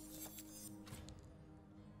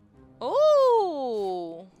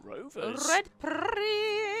 Ooh! Rovers. Red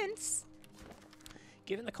Prince!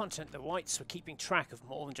 Given the content, the Whites were keeping track of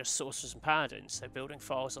more than just sorcerers and paladins. They're building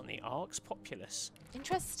files on the Ark's populace.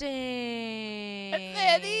 Interesting.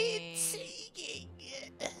 Very intriguing.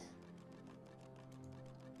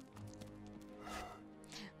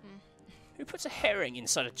 Who puts a herring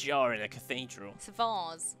inside a jar in a cathedral? It's a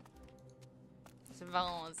vase. It's a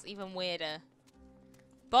vase. Even weirder.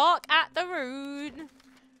 Bark at the rune.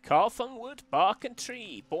 Carved from wood, bark and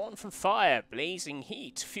tree, born from fire, blazing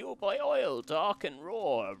heat, fueled by oil, dark and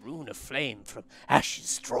raw, a rune of flame from ashes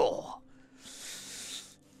straw.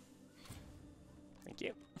 Thank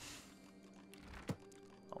you.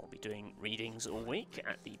 I'll be doing readings all week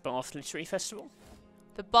at the Bath Literary Festival.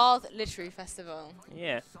 The Bath Literary Festival.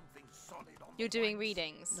 Yeah. You're doing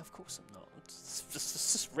readings? Of course I'm not.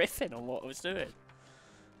 Just riffing on what I was doing.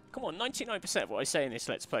 Come on, 99% of what I say in this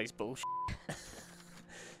Let's Play is bullshit.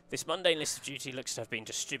 This mundane list of duty looks to have been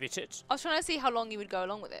distributed. I was trying to see how long you would go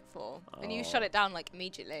along with it for. And you shut it down, like,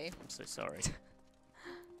 immediately. I'm so sorry.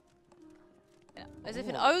 Yeah, as if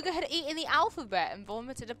an ogre had eaten the alphabet and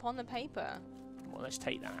vomited upon the paper. Well, let's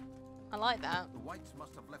take that. I like that. The Whites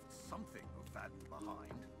must have left something of that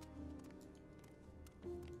behind.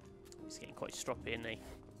 He's getting quite stroppy, isn't he?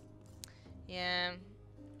 Yeah.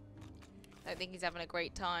 I don't think he's having a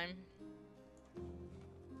great time.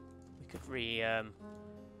 We could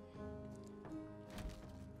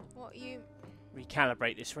What you...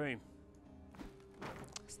 recalibrate this room.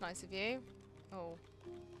 That's nice of you. Oh.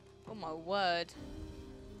 Oh my word.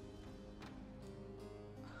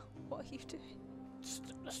 What are you doing?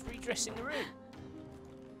 Just redressing the room.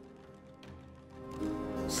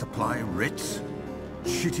 Supply writs?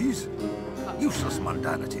 Shitties? Useless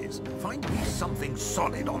mundanities. Find me something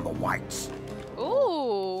solid on the Whites.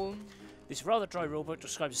 Ooh. This rather dry rulebook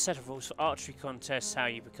describes a set of rules for archery contests, how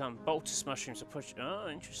you become boltus mushrooms or push... Oh,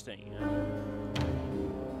 interesting.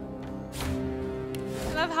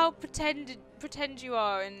 I love how pretend you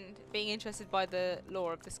are and being interested by the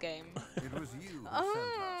lore of this game. It was you who sent us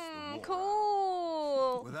the war.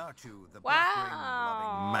 Cool. Without you, the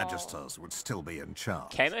black-ring-loving Magisters would still be in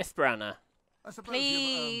charge. Kenneth Branagh.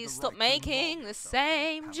 Please stop making the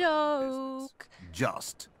same joke.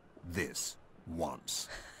 Just this once.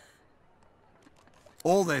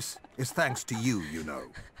 All this is thanks to you, you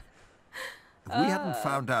know. If we hadn't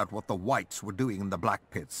found out what the Whites were doing in the Black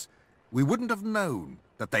Pits, we wouldn't have known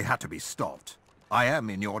that they had to be stopped. I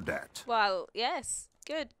am in your debt. Well, yes.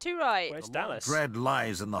 Good. Too right. Where's Dallas? Dread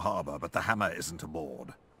lies in the harbour, but the hammer isn't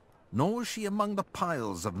aboard. Nor is she among the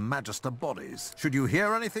piles of Magister bodies. Should you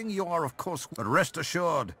hear anything, you are of course... But rest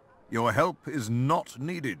assured, your help is not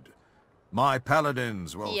needed. My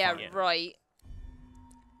paladins will... Yeah, right.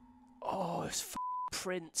 Oh, it's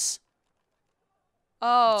Prince.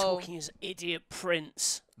 Oh. You're talking as idiot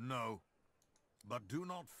Prince. No. But do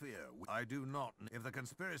not fear. I do not... If the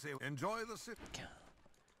conspiracy... Enjoy the city.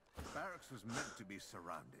 Barracks was meant to be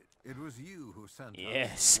surrounded. It was you who sent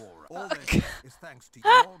us to war. All this is thanks to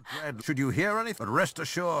your dread. Should you hear anything? But rest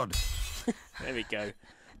assured. There we go.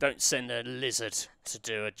 Don't send a lizard to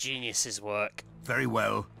do a genius's work. Very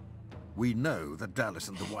well. We know that Dallas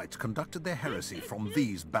and the Whites conducted their heresy from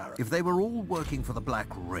these barracks. If they were all working for the Black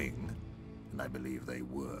Ring, and I believe they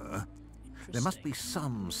were, there must be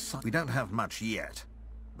some... We don't have much yet,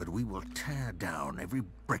 but we will tear down every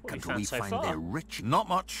brick until we find their rich... Not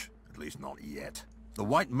much, at least not yet. The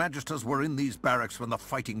White Magisters were in these barracks when the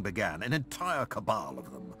fighting began, an entire cabal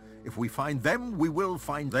of them. If we find them, we will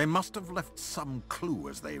find... They must have left some clue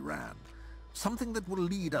as they ran. Something that will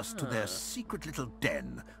lead us to their secret little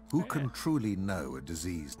den. Who can truly know a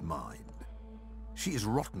diseased mind? She is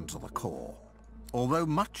rotten to the core. Although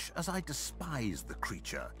much as I despise the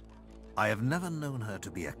creature, I have never known her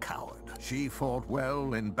to be a coward. She fought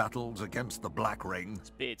well in battles against the Black Ring. His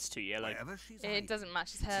beard's too yellow. It doesn't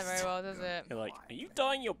match his hair very well, does it? You're like, are you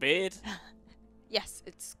dyeing your beard? Yes,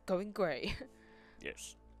 it's going grey.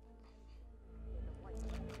 Yes.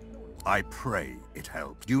 I pray it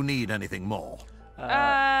helps. Do you need anything more? You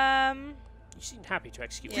seem happy to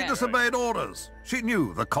execute. She disobeyed orders. She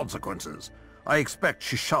knew the consequences. I expect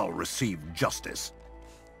she shall receive justice.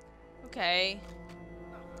 Okay.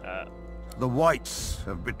 The Whites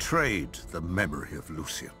have betrayed the memory of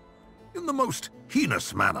Lucian in the most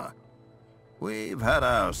heinous manner. We've had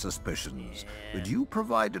our suspicions, but you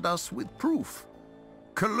provided us with proof.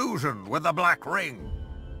 Collusion with the Black Ring.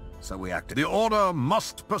 So we acted. The order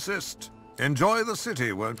must persist. Enjoy the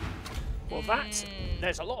city, won't you? Well,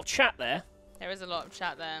 there's a lot of chat there. There is a lot of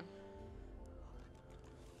chat there.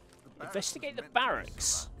 Investigate the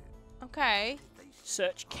barracks. Okay.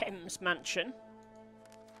 Search Kemm's mansion.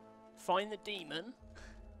 Find the demon.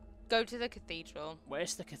 Go to the cathedral.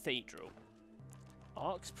 Where's the cathedral?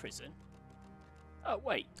 Ark's prison. Oh,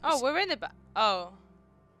 wait. Oh, we're in the Oh,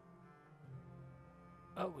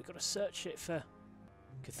 we've got to search it for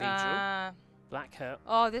cathedral. Black Hurt.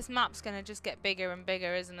 Oh, this map's going to just get bigger and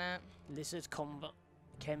bigger, isn't it? Lizard Combat.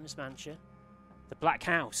 Kemm's mansion. The Black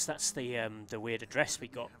House. That's the weird address we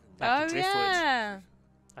got back in Driftwood. Yeah.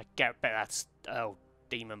 I bet that's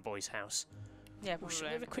Demon Boy's house. Yeah, Well, probably. should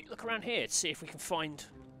we have a quick look around here to see if we can find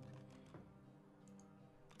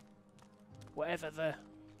whatever the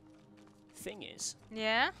thing is?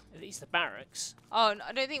 Yeah. Are these the barracks? Oh, no,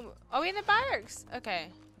 I don't think... Are we in the barracks? Okay.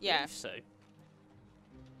 Yeah. I believe so.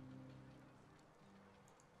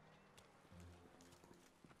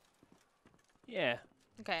 Yeah.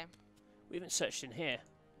 Okay. We haven't searched in here.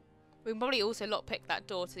 We can probably also lockpick that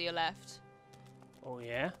door to your left. Oh,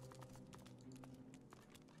 yeah?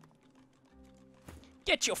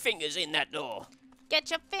 Get your fingers in that door. Get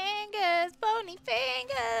your fingers, bony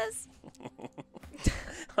fingers.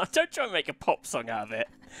 Don't try and make a pop song out of it.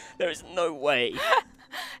 There is no way.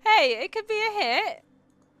 Hey, it could be a hit.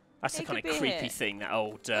 That's the kind of creepy thing that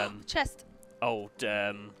old... Chest. Old,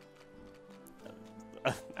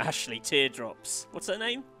 Ashley Teardrops. What's her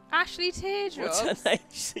name? Ashley Teardrops. What's her name?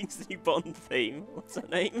 She sings the new Bond theme. What's her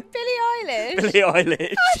name? Billie Eilish. Billie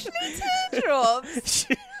Eilish. Ashley Teardrops.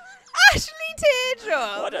 Ashley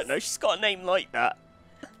Teardrops. Oh, I don't know. She's got a name like that.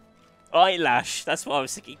 Eyelash. That's why I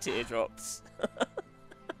was thinking Teardrops.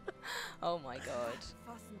 Oh my god.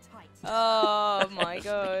 Oh my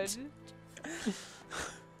god.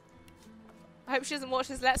 I hope she doesn't watch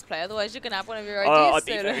this Let's Play, otherwise you're going to have one of your ideas I'd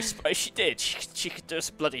be very surprised if she did. She could do us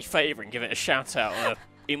a bloody favour and give it a shout out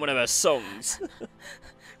in one of her songs.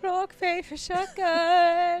 Rock, paper,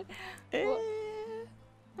 shotgun.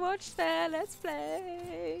 Watch their Let's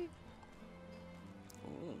Play.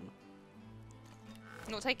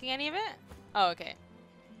 Not taking any of it? Oh, okay.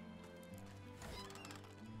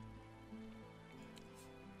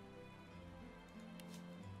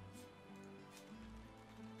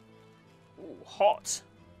 Ooh, hot.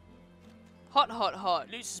 Hot, hot, hot.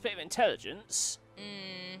 Loses a bit of intelligence,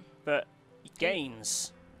 but he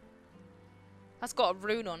gains. That's got a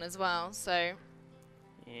rune on as well, so...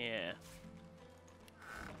 Yeah.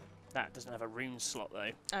 That doesn't have a rune slot, though.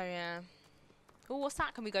 Oh, yeah. Oh, what's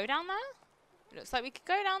that? Can we go down there? It looks like we could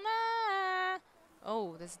go down there.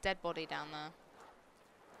 Oh, there's a dead body down there.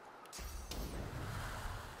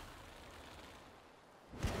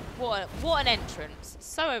 What an entrance.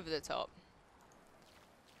 So over the top.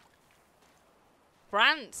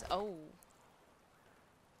 Brant. Oh.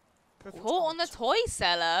 Report on the toy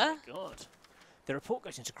seller. Oh my God. The report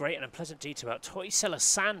goes into great and unpleasant detail about toy seller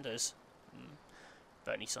Sanders,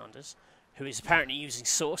 Bernie Sanders, who is apparently using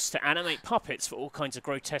Source to animate puppets for all kinds of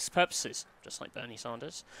grotesque purposes, just like Bernie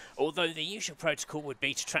Sanders. Although the usual protocol would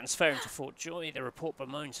be to transfer him to Fort Joy, the report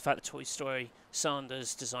bemoans the fact that Toy Story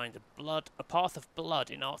Sanders designed a path of blood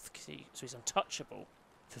in Arthur, so he's untouchable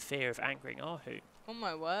for fear of angering Ahu. Oh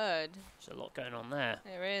my word. There's a lot going on there.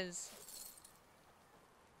 There is.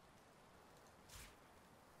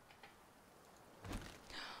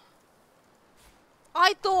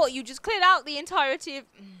 I thought you just cleared out the entirety of...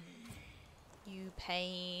 You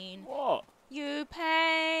pain. What? You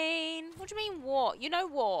pain. What do you mean what? You know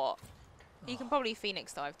what? You can probably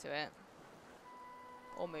Phoenix dive to it.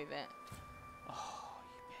 Or move it. Oh,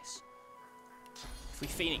 you miss. If we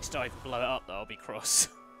Phoenix dive and blow it up, though, I'll be cross.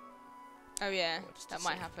 Oh yeah, that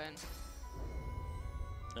might happen.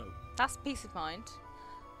 No. That's peace of mind.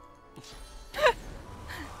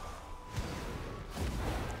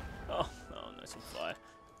 Oh, no, it's on fire.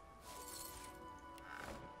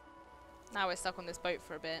 Now we're stuck on this boat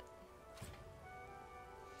for a bit.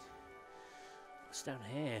 What's down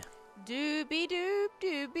here? Doobie doop,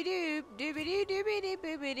 doobie doop, doobie doo, doobie doo,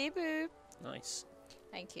 boobie doo boop. Nice.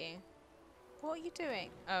 Thank you. What are you doing?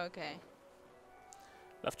 Oh, okay.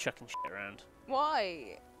 Love chucking shit around.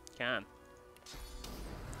 Why? Can.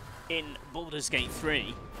 In Baldur's Gate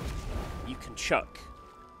 3, you can chuck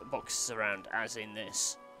boxes around as in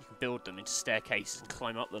this. You can build them into staircases and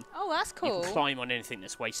climb up them. Oh, that's cool. You can climb on anything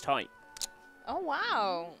that's waist height. Oh,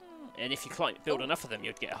 wow. And if you build enough of them,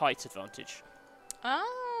 you'd get a height advantage.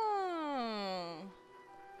 Oh.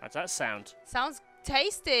 How's that sound? Sounds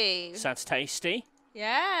tasty. Sounds tasty.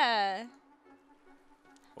 Yeah.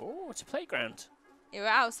 Oh, it's a playground. You're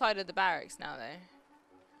outside of the barracks now, though.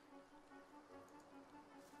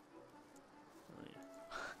 Oh, yeah.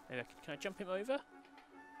 Maybe can I jump him over?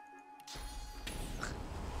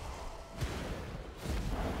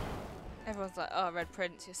 Everyone's like, oh, Red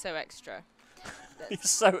Prince, you're so extra. He's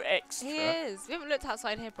so extra. He is. We haven't looked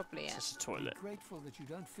outside here properly yet. It's just a toilet. Be grateful that you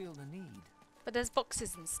don't feel the need. But there's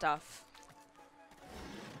boxes and stuff.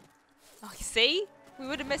 Oh, you see? We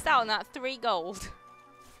would have missed out on that 3 gold.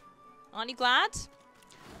 Aren't you glad?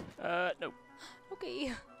 No.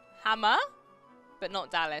 Okay. Hammer? But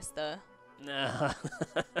not Dallas, though. Nah.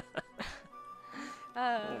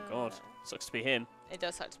 Oh, God. Sucks to be him. It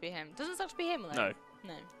does suck to be him. Doesn't suck to be him, though. No.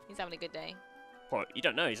 No. He's having a good day. What? You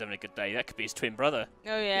don't know he's having a good day. That could be his twin brother.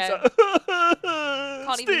 Oh, yeah. Like,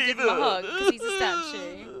 can't even give him a hug because he's a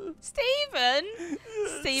statue. Stephen!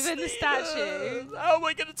 Stephen the statue. How am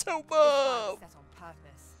I going to tell Mum? That's on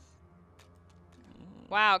purpose.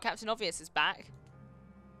 Wow, Captain Obvious is back.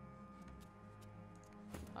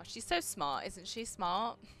 Oh, she's so smart, isn't she?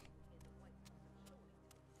 Smart.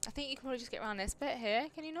 I think you can probably just get around this bit here,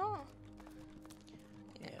 can you not?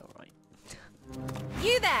 Yeah, alright.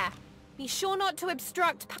 You there! Be sure not to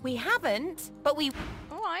obstruct. We haven't, but we...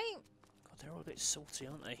 Alright. God, they're all a bit salty,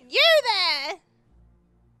 aren't they? You there!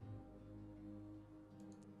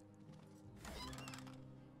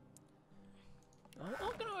 I'm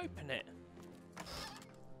not going to open it.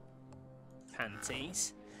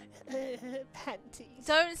 Panties. Panties.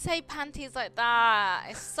 Don't say panties like that.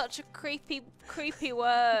 It's such a creepy, creepy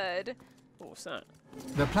word. What's that?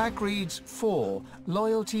 The plaque reads 4,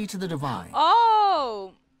 loyalty to the divine.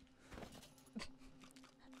 Oh!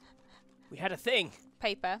 We had a thing.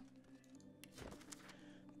 Paper.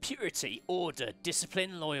 Purity, order,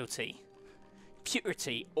 discipline, loyalty.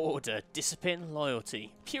 Purity, order, discipline,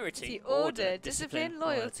 loyalty. Purity, order, discipline,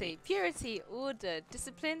 loyalty. Purity, order,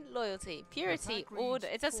 discipline, loyalty. Purity, order.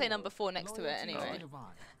 It does say number 4 next to it anyway.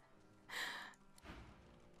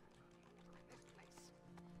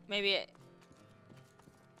 Maybe it...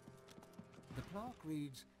 The plaque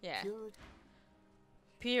reads Yeah.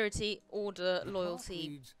 Purity, order,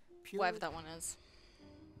 loyalty. Whatever that one is.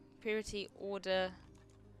 Purity, order...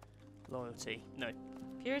 Loyalty. No.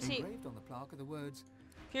 Purity... Engraved on the plaque are the words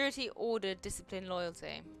Purity, order, discipline,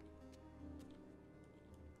 loyalty.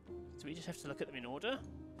 Do we just have to look at them in order?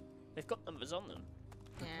 They've got numbers on them.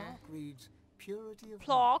 The Yeah. plaque reads purity of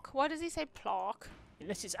Plaque? Why does he say plaque?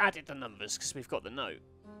 Unless it's added the numbers because we've got the note.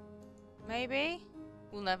 Maybe?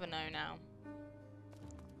 We'll never know now.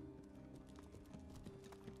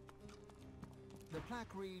 The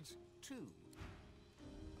plaque reads 2.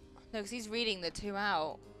 No, because he's reading the 2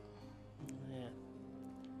 out. Yeah.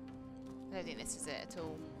 I don't think this is it at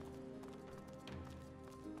all.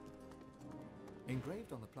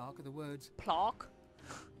 Engraved on the plaque are the words Plaque?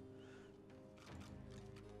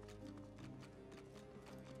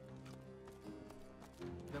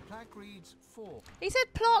 The plaque reads 4. He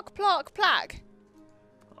said plaque.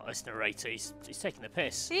 Oh, this narrator, he's taking the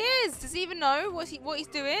piss. He is. Does he even know what he's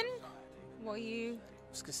doing? What are you?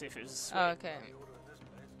 Just to see if it was. Oh, okay.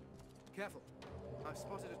 Careful. I've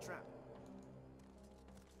spotted a trap.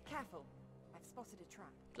 Careful. I've spotted a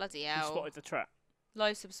trap. Bloody You hell. spotted the trap.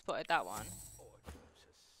 Lois have spotted that one.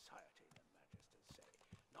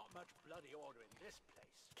 Not much bloody order in this place.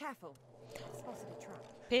 Careful. I've spotted a trap.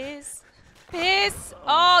 Piss.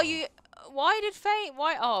 Oh, you. Why did Faye?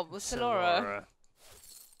 Why? Oh, it was Salora.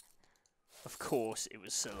 Of course, it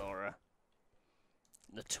was Salora.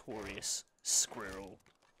 Notorious squirrel.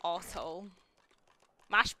 Arsehole.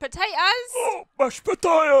 Mashed potatoes. Oh, mashed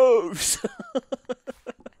potatoes!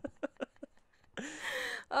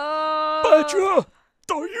 Badger,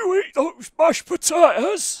 do you eat those mashed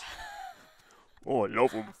potatoes? Oh, I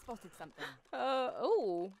love them. I've spotted something.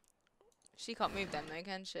 Oh. She can't move them though,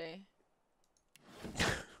 can she?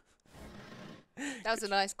 That was a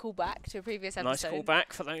nice callback to a previous episode. Nice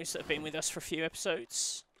callback for those that have been with us for a few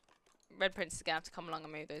episodes. Red Prince is going to have to come along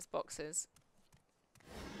and move those boxes.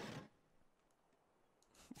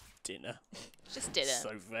 Dinner. Just dinner.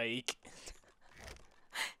 So vague.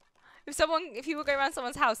 If you were going around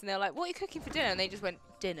someone's house and they're like, "What are you cooking for dinner?" and they just went,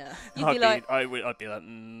 "Dinner," I'd be like,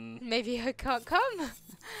 maybe I can't come.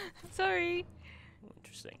 Sorry.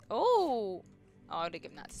 Interesting. Oh, I would have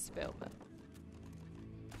given that to Spill, but.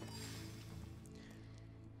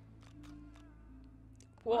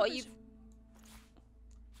 What are you?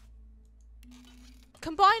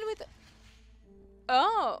 Combined with.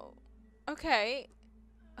 Oh, okay.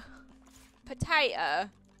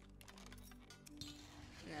 Potato.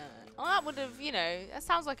 No. Oh, that would have, that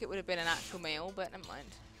sounds like it would have been an actual meal, but never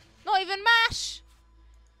mind. Not even mash!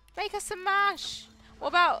 Make us some mash! What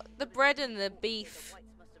about the bread and the beef?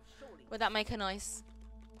 Would that make a nice...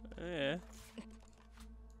 Yeah.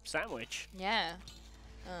 Sandwich? Yeah.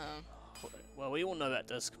 Oh. Well, we all know that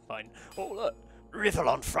does combine. Oh, look!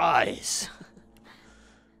 Riverlon fries!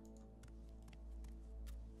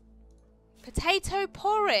 Potato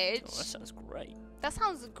porridge? Oh, that sounds great. That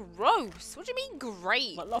sounds gross. What do you mean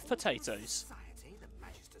great? I love potatoes. Society, the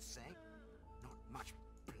Magisters say. Not much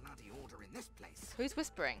bloody order in this place. Who's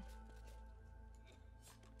whispering?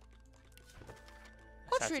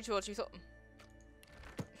 What's true to what you thought?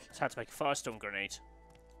 That's how to make a firestorm grenade.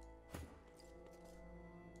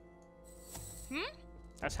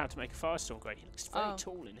 That's how to make a firestorm grenade. He looks very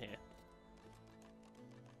tall in here.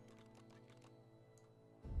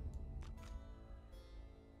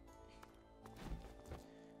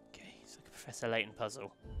 Professor Layton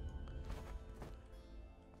puzzle.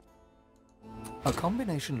 A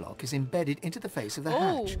combination lock is embedded into the face of the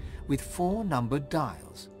hatch with 4 numbered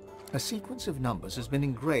dials. A sequence of numbers has been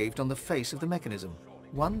engraved on the face of the mechanism.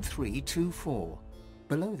 1324.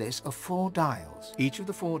 Below this are 4 dials. Each of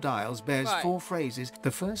the 4 dials bears 4 phrases. The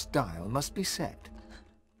first dial must be set.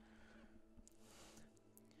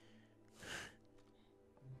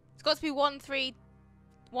 It's got to be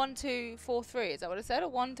 1243, is that what it said? Or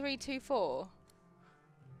 1324?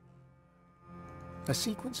 A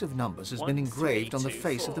sequence of numbers has been engraved on the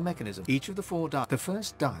face of the mechanism. Each of the 4 dials. The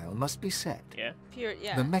first dial must be set. Yeah.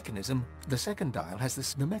 The mechanism. The second dial has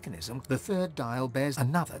the mechanism. The third dial bears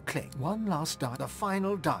another click. One last dial. The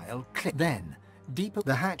final dial click. Then, deeper.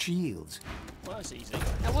 The hatch yields. Well, that's easy.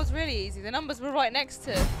 That was really easy. The numbers were right next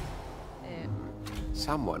to.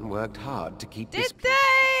 Someone worked hard to keep this. Did they?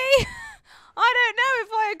 I don't know if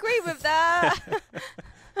I agree with that.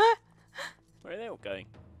 Where are they all going?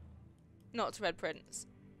 Not to Red Prince.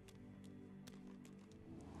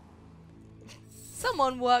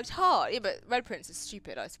 Someone worked hard. Yeah, but Red Prince is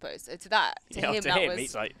stupid, I suppose. To that, to him, that was...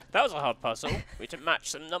 he's like, that was a hard puzzle. We had to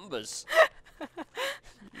match some numbers. You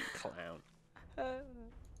clown.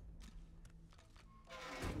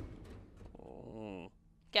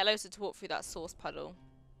 Get Losa to walk through that sauce puddle.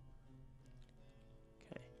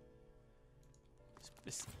 Okay.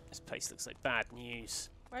 This place looks like bad news.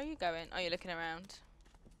 Where are you going? Oh, you're looking around.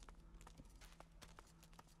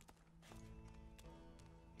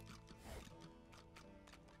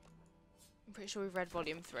 I'm pretty sure we've read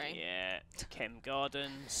volume 3. Yeah. Kemm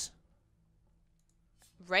Gardens.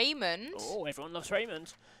 Reimond? Oh, everyone loves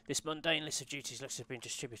Reimond. This mundane list of duties looks to have been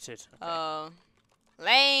distributed. Okay. Oh.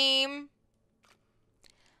 Lame.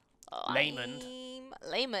 Laymond.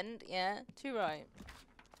 Laymond, yeah. Too right.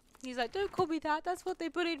 He's like, don't call me that. That's what they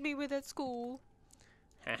bullied me with at school.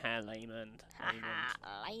 Haha, Laymond.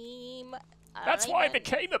 Lame. That's why I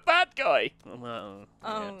became a bad guy.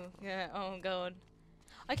 Yeah. Oh, God.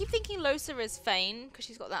 I keep thinking Losa is Fane because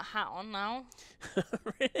she's got that hat on now.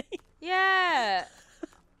 Really? Yeah.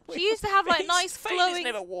 She used to have like nice Faye's glowing.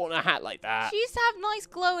 never worn a hat like that. She used to have nice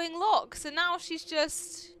glowing locks, and now she's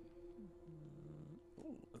just.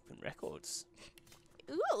 Ooh, open records.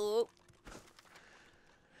 Ooh.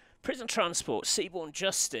 Prison transport, Seaborn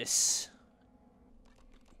Justice.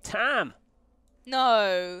 Tam.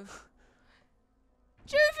 No.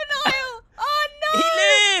 Juvenile. Oh no.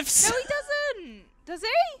 He lives. No, he doesn't. Does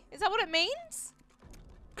he? Is that what it means?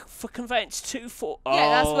 For conveyance 2-4. Yeah,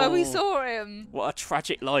 that's where we saw him. What a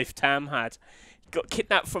tragic life Tam had. Got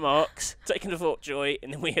kidnapped from Arx, taken to Fort Joy,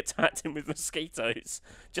 and then we attacked him with mosquitoes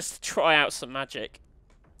just to try out some magic.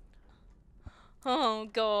 Oh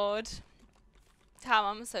God. Tam,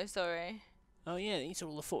 I'm so sorry. Oh yeah, these are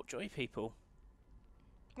all the Fort Joy people.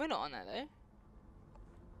 We're not on there though.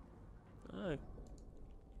 Oh.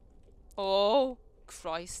 Oh,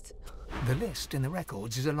 Christ. The list in the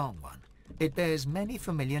records is a long one. It bears many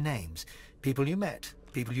familiar names. People you met,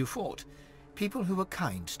 people you fought, people who were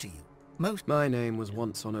kind to you. My name was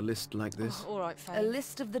once on a list like this. Oh, all right, A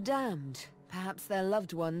list of the damned. Perhaps their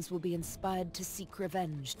loved ones will be inspired to seek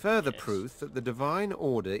revenge. Further proof that the Divine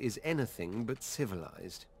Order is anything but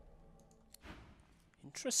civilized.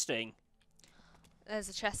 Interesting. There's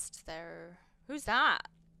a chest there. Who's that?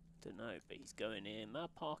 Don't know, but he's going in my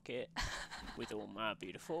pocket with all my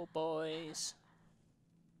beautiful boys.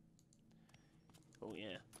 Oh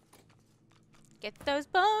yeah. Get those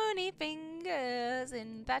bony fingers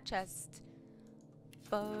in that chest.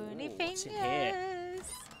 Bony Ooh, fingers. what's in here?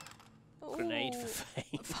 Grenade for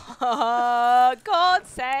Faye. For God's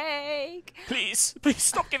sake. Please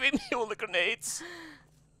stop giving me all the grenades.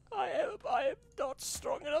 I am not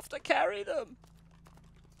strong enough to carry them.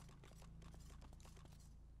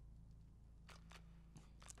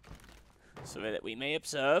 So that we may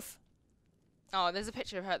observe. Oh, there's a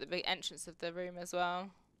picture of her at the big entrance of the room as well.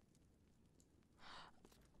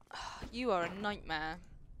 You are a nightmare.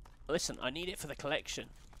 Listen, I need it for the collection.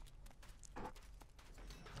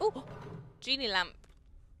 Oh, genie lamp.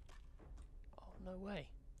 Oh, no way.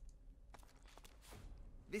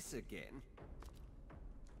 This again?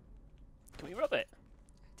 Can we rub it?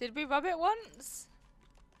 Did we rub it once?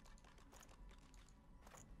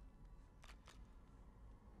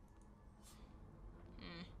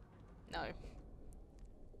 No.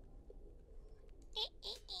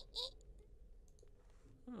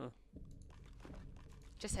 Hmm.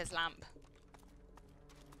 Just says lamp.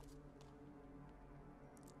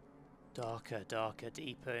 Darker, darker,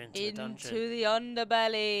 deeper into the dungeon. Into the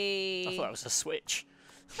underbelly. I thought it was a switch.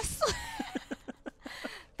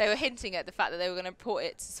 They were hinting at the fact that they were going to port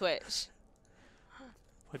it to Switch.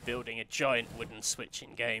 We're building a giant wooden switch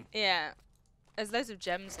in game. Yeah. There's loads of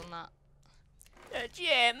gems on that.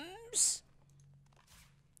 Gems!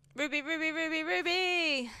 Ruby, ruby, ruby,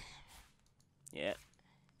 ruby! Yeah.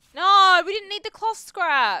 No, we didn't need the cloth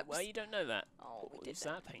scraps. Well, you don't know that. Oh, What we was did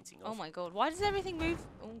that painting of? Oh my god, why does everything move?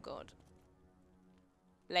 Oh god.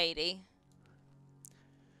 Lady.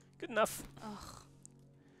 Good enough. Ugh.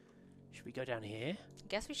 Should we go down here?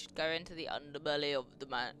 Guess we should go into the underbelly of the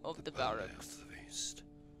barracks.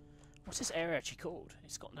 What's this area actually called?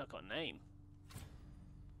 It's not got a name.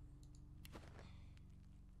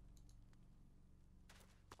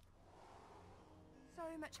 So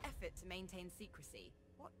much effort to maintain secrecy.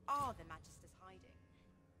 What are the Magisters hiding?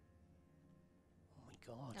 Oh my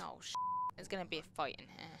god. Oh there's gonna be a fight in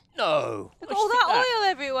here. No! Look at all that oil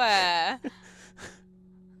everywhere!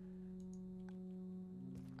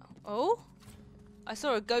 Oh? I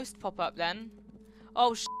saw a ghost pop up then.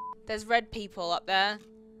 Oh there's red people up there.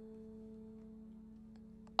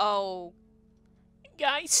 Oh.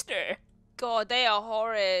 Geister! God, they are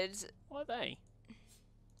horrid. What are they?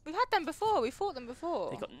 We've had them before, we fought them before.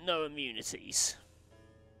 They've got no immunities.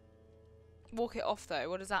 Walk it off though,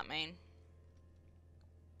 what does that mean?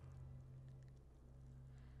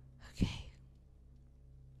 Okay.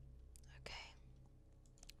 Okay.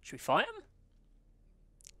 Should we fight them?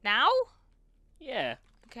 Now? Yeah.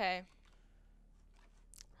 Okay.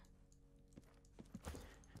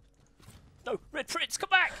 No, Red Prince, come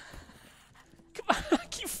back! Come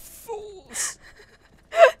back, you fools!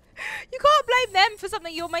 You can't blame them for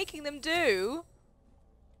something you're making them do.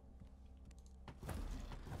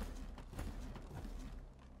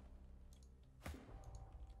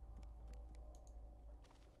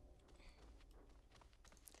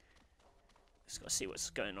 Just gotta see what's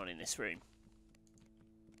going on in this room.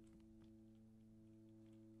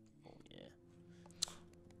 Oh yeah.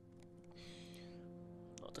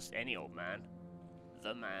 Not just any old man.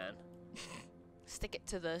 The man. Stick it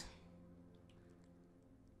to the...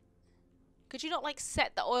 Could you not, like,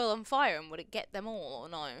 set the oil on fire and would it get them all, or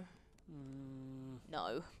no?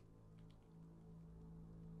 No.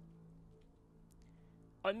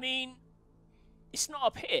 I mean, it's not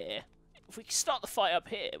up here. If we could start the fight up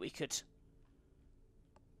here, we could,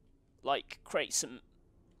 like, create some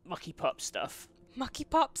mucky pup stuff. Mucky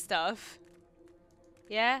pup stuff?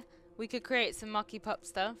 Yeah, we could create some mucky pup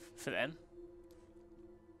stuff. For them.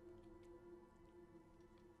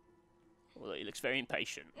 Although he looks very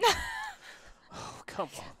impatient. Oh, come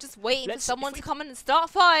on. Just waiting for someone to come in and start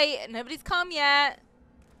a fight. Nobody's come yet.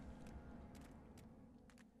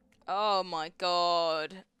 Oh my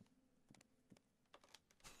god.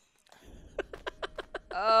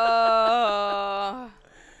 Oh.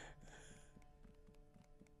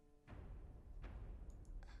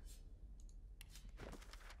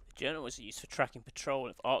 The journal was used for tracking patrol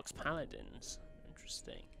of Ark's paladins.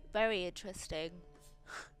 Interesting. Very interesting.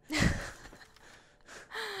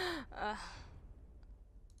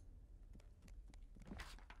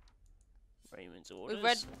 Reimond's orders. We've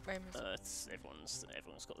read Reimond's.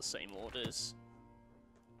 Everyone's got the same orders.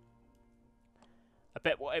 I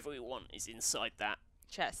bet whatever we want is inside that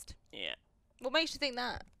chest. Yeah. What makes you think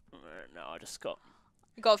that? No, I just got.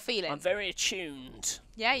 You got a feeling. I'm very attuned.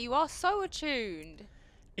 Yeah, you are so attuned.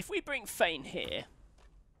 If we bring Fane here,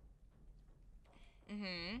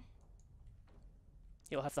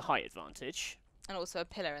 he'll have the height advantage. And also a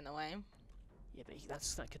pillar in the way. Yeah, but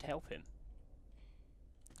that could help him.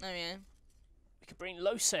 Oh yeah. We could bring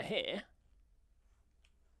Losa here.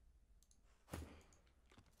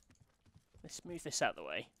 Let's move this out of the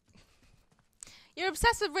way. You're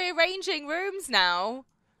obsessed with rearranging rooms now.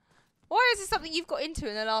 Why is this something you've got into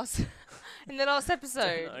in the last in the last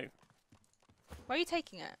episode? Don't know. Where are you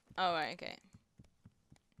taking it? Oh right, okay.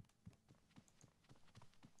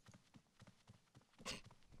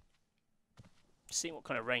 See what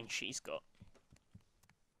kind of range she's got.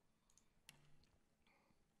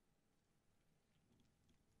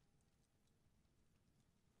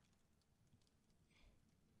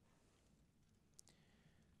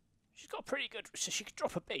 She's got pretty good, so she could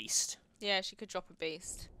drop a beast. Yeah, she could drop a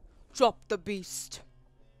beast. Drop the beast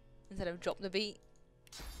instead of drop the beat.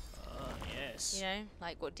 Ah, yes. You know,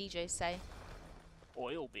 like what DJs say.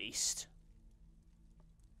 Oil beast.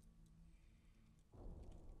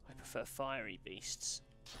 I prefer fiery beasts.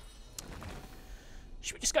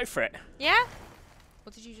 Should we just go for it? Yeah?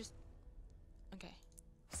 What did you just... Okay.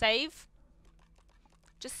 Save?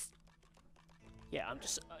 Just... Yeah, I'm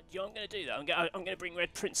just... you know what I'm going to do, though? I'm going to bring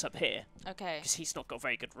Red Prince up here. Okay. Because he's not got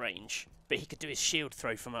very good range. But he could do his shield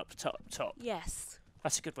throw from up top. Yes.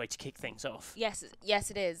 That's a good way to kick things off. Yes,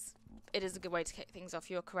 yes it is. It is a good way to kick things off.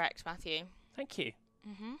 You're correct, Matthew. Thank you.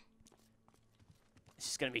 Mm-hmm.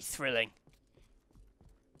 This is going to be thrilling.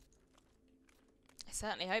 I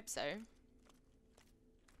certainly hope so.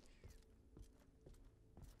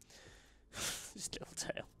 This little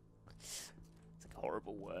tail. It's like a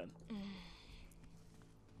horrible worm.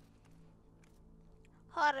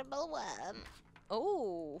 Horrible worm.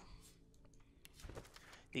 Oh.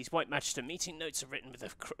 These White Magister meeting notes are written with a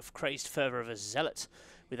crazed fervour of a zealot.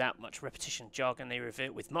 Without much repetition and jargon, they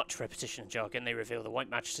reveal the White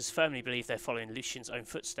Magisters firmly believe they're following Lucian's own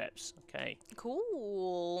footsteps. Okay.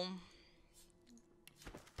 Cool.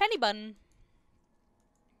 Penny bun.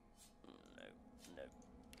 No.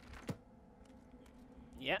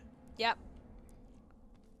 Yeah. Yep.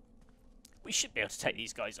 We should be able to take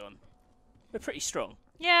these guys on. We're pretty strong.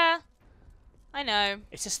 Yeah. I know.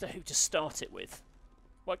 It's just who to start it with.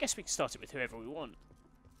 Well, I guess we can start it with whoever we want.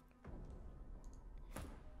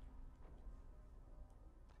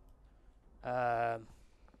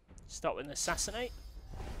 Start with an assassinate.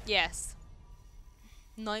 Yes.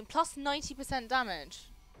 Plus 90% damage.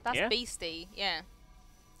 That's beastie. Yeah.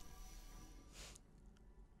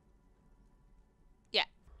 Yeah.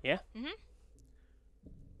 Yeah. Mhm.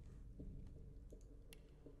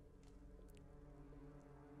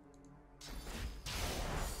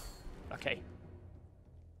 Okay.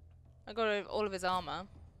 I got all of his armor.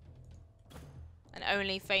 And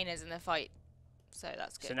only Fane is in the fight. So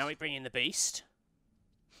that's good. So now we bring in the beast.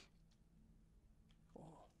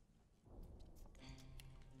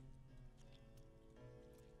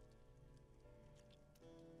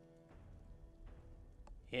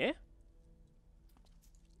 Here?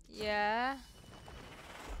 Yeah.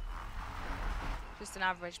 Just an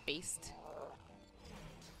average beast.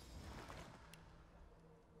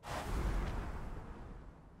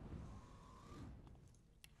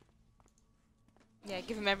 Yeah,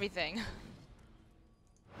 give him everything.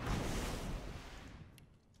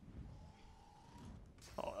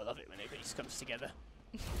 Oh, I love it when a beast comes together.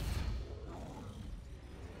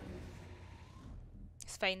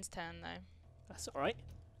 It's Fane's turn, though. That's alright.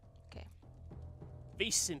 Okay.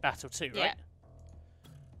 Beast's in battle too, right? Yeah.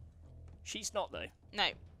 She's not, though. No.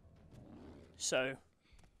 So...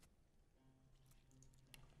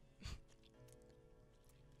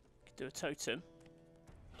 could do a totem.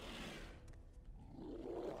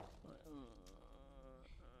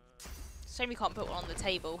 Shame you can't put one on the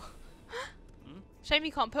table. Shame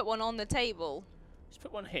you can't put one on the table. Just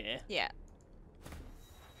put one here. Yeah.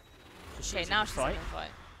 Okay, now she's in the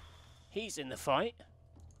fight. He's in the fight.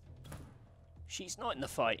 She's not in the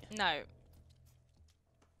fight. No.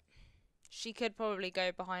 She could probably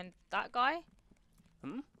go behind that guy.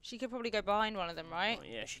 Hmm? She could probably go behind one of them, right? Oh,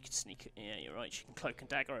 yeah, she could sneak. Yeah, you're right. She can cloak and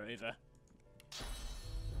dagger over.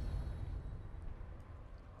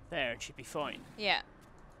 There, and she'd be fine. Yeah.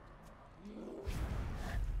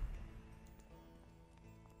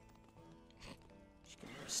 She can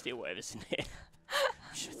steal whatever's in here.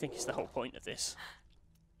 Which I think is the whole point of this.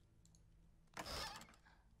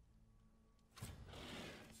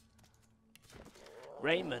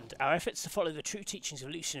 Reimond, our efforts to follow the true teachings of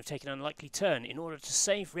Lucian have taken an unlikely turn. In order to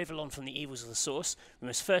save Rivellon from the evils of the Source, we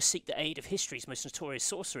must first seek the aid of history's most notorious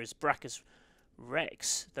sorcerers, Baracks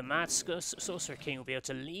Rex. The mad sorcerer king will be able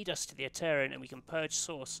to lead us to the Aterian, and we can purge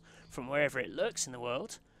Source from wherever it lurks in the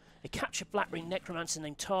world. A captured Black Ring necromancer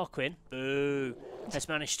named Tarquin, boo, has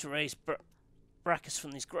managed to raise Baracks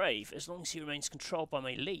from his grave. As long as he remains controlled by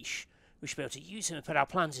my leash, we should be able to use him and put our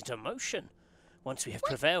plans into motion. Once we have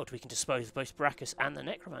prevailed, we can dispose of both Baracks and the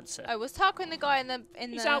necromancer. Oh, was Tarquin the guy in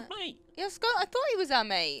He's our mate. Yes, I thought he was our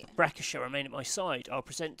mate. Baracks shall remain at my side. I'll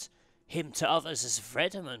present him to others as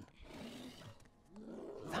Vredeman.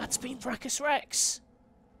 That's been Baracks Rex.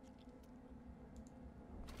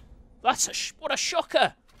 That's what a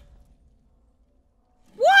shocker.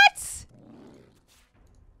 What?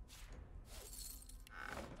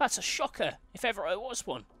 That's a shocker, if ever I was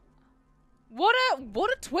one. What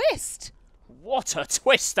a twist. What a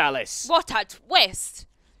twist, Alice. What a twist.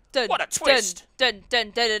 Dun, what a twist. Dun,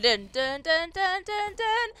 dun, dun, dun, dun, dun, dun, dun, dun,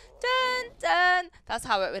 dun, dun. That's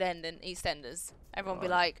how it would end in EastEnders. Everyone would be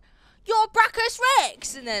like, "You're Baracks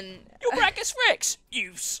Rex," and then "You're Baracks Rex,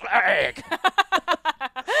 you slag."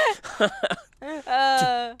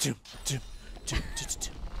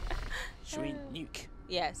 Should we nuke?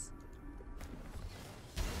 Yes.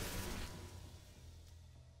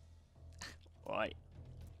 Right.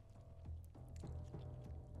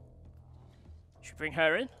 Should we bring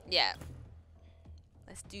her in? Yeah.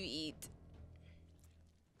 Let's do it.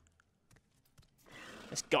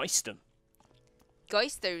 Let's geist them.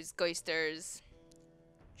 Geisters.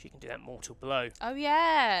 She can do that mortal blow. Oh,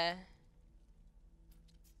 yeah.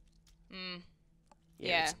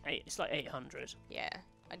 Yeah. It's like 800. Yeah.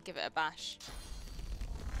 I'd give it a bash.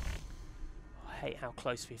 I hate how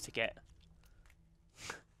close we have to get.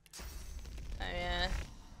 Oh, yeah.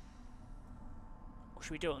 What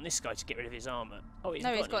should we do on this guy to get rid of his armour? Oh, he's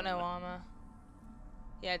got no armour.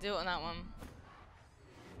 Yeah, do it on that one.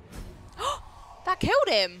 That killed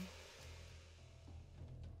him!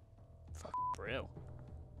 Fuck, real.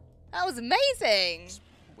 That was amazing! It's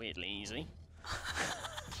weirdly easy.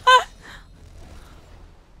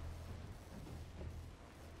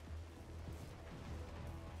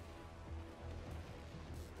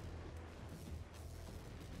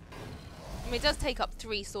 I mean, it does take up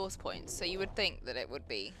 3 source points, so you would think that it would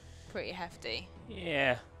be pretty hefty.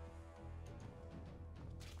 Yeah.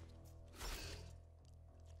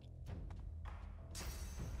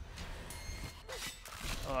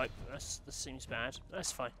 Alright, that seems bad.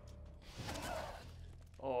 That's fine.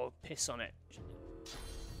 Or piss on it.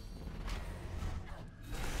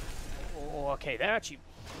 Oh, okay, they're actually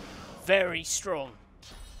very strong.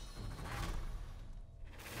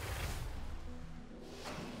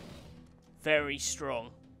 Very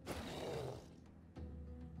strong.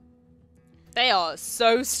 They are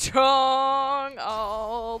so strong.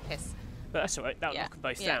 Oh, piss. But that's alright, that'll knock them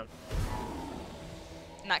both down.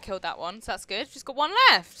 And that killed that one, so that's good. Just got one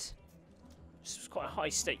left. This was quite a high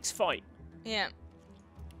stakes fight. Yeah.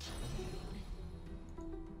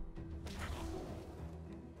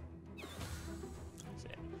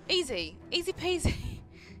 Easy. Easy peasy.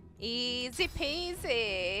 Easy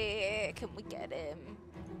peasy. Can we get him?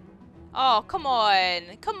 Oh, come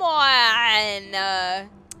on. Come on.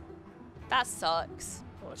 That sucks.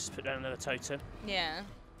 Oh, I'll just put down another totem. Yeah.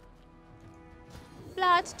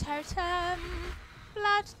 Blood totem.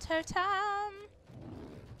 Blood totem.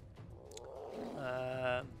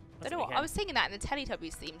 I don't know what, I was singing that in the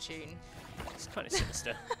Teletubbies theme tune. It's kind of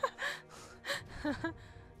sinister.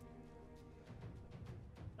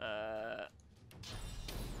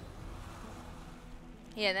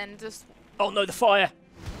 Yeah, then just... Oh no, the fire!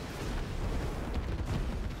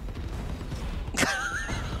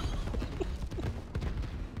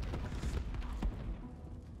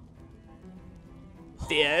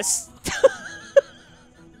 Yes.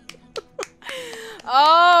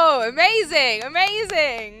 Oh, amazing,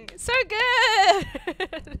 amazing. So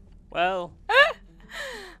good. Well,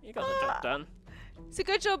 you got the job done. It's a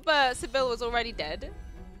good job Sybil was already dead.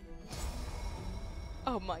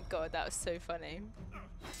 Oh my god, that was so funny.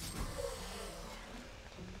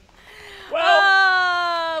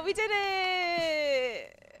 Well, we did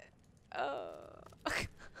it! Oh.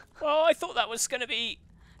 Well, I thought that was going to be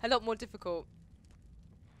a lot more difficult.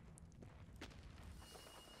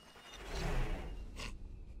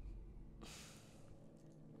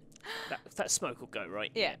 that smoke will go, right?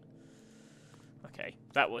 Yeah. Okay,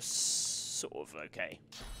 that was sort of okay.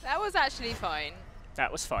 That was actually fine.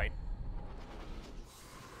 That was fine.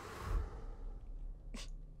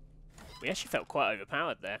 We actually felt quite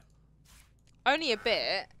overpowered there. Only a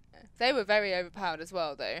bit. They were very overpowered as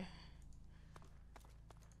well, though.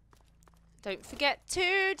 Don't forget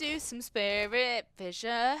to do some spirit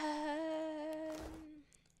vision.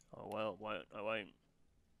 Oh, well, I won't.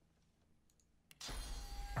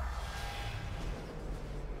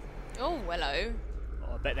 Oh, hello.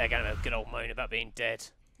 Oh, I bet they're going to have a good old moan about being dead.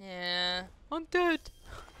 Yeah. I'm dead.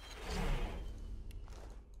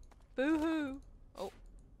 Boo-hoo. Oh.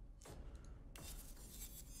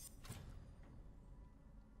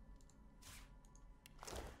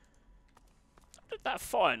 How did that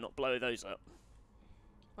fire not blow those up?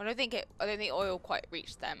 I don't think oil quite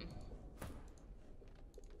reached them.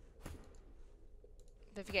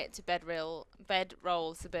 Don't forget to bedroll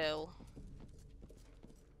Sybil.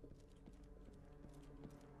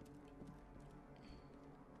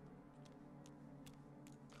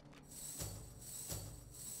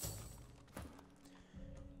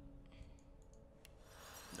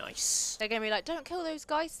 Nice. They're gonna be like, don't kill those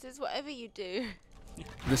Geisters, whatever you do.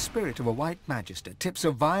 The spirit of a white magister tips a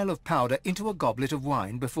vial of powder into a goblet of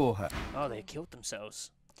wine before her. Oh, they killed themselves.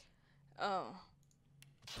 Oh.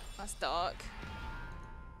 That's dark.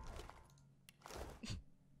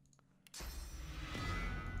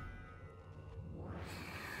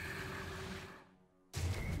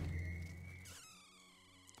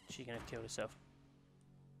 She gonna kill herself.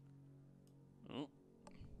 Mm.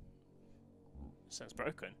 Sounds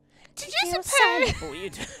broken. Did you suppose? What were you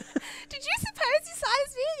doing? Did you suppose you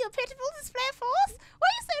silenced me in your pitiful display of force?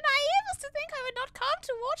 Were you so naive as to think I would not come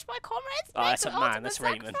to watch my comrades Oh, make that's the a man. ultimate That's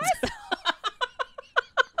Reimond.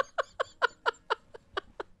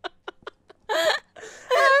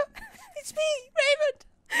 It's me, Reimond.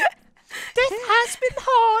 Death has been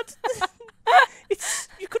hard.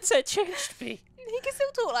 You could say it changed me. He can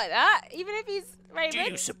still talk like that, even if he's Reimond. Do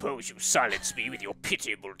you suppose you silenced me with your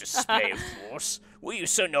pitiable display of force? Were you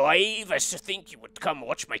so naive as to think you would come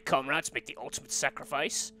watch my comrades make the ultimate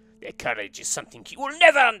sacrifice? Their courage is something you will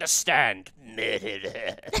never understand.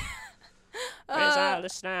 Murderer. Where's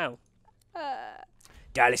Alice now?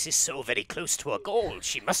 Dallas is so very close to her goal.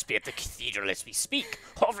 She must be at the cathedral as we speak,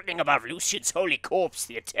 hovering above Lucian's holy corpse,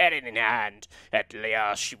 the Eterin in hand. At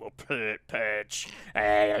last she will purge.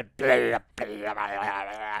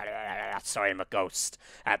 Sorry, I'm a ghost.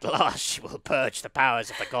 At last she will purge the powers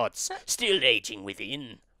of the gods, still raging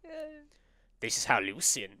within. This is how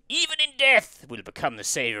Lucian, even in death, will become the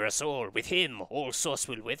saviour of us all. With him, all source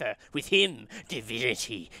will wither. With him,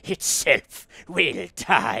 divinity itself will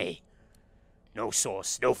die. No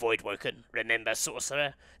source, no void woken. Remember,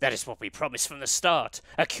 sorcerer, that is what we promised from the start.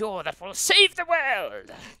 A cure that will save the world.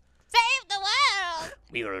 Save the world!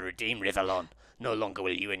 We will redeem Rivellon. No longer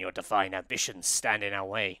will you and your divine ambitions stand in our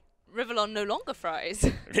way. Rivellon no longer fries.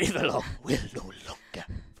 Rivellon will no longer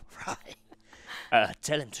fry.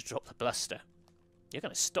 Tell him to drop the bluster. You're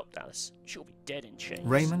going to stop Dallas. She'll be dead in chains.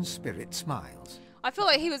 Raymond's spirit smiles. I feel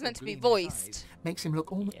like he was meant to be voiced. Makes him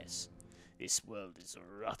look almost... Yes. This world is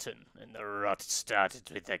rotten, and the rot started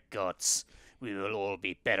with the gods. We will all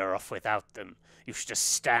be better off without them. You should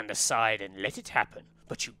just stand aside and let it happen.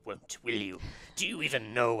 But you won't, will you? Do you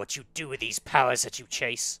even know what you do with these powers that you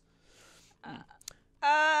chase? We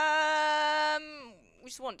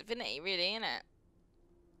just want divinity, really, innit?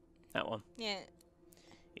 That one. Yeah.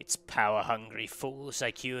 It's power-hungry fools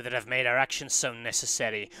like you that have made our actions so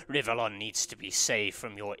necessary. Rivellon needs to be saved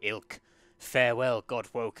from your ilk. Farewell,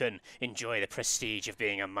 God-woken. Enjoy the prestige of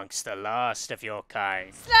being amongst the last of your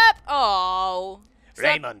kind. Slap! Oh.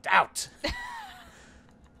 Reimond, out!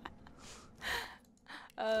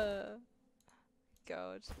 God.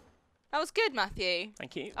 That was good, Matthew.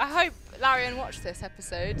 Thank you. I hope Larian watched this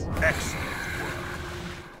episode. Excellent work.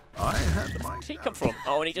 I had my... Where'd he come from?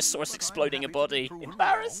 Oh, and he just saw us exploding a body.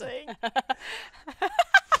 Embarrassing!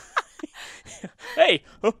 Hey!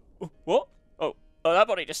 What? Oh, Oh, that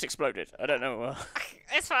body just exploded. I don't know.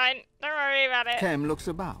 It's fine. Don't worry about it. Kemm looks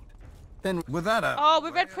about. Then, with that out Oh,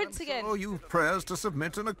 we're Red Prince again. oh, you've prayers to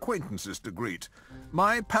submit and acquaintances to greet.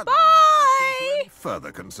 My paladins Bye! any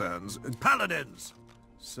further concerns. Paladins!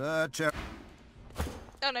 Search.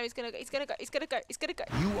 Oh no, he's gonna go. He's gonna go. He's gonna go. He's gonna go.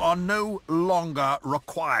 You are no longer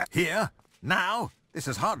required. Here? Now? This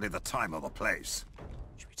is hardly the time or the place.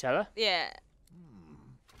 Should we tell her? Yeah.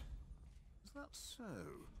 Is that so?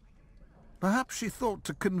 Perhaps she thought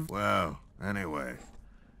to well, anyway.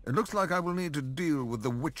 It looks like I will need to deal with the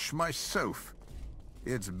witch myself.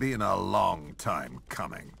 It's been a long time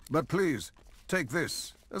coming. But please, take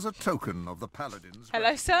this as a token of the paladins.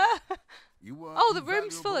 Hello, sir. You are Oh, the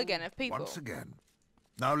room's full again of people. once again.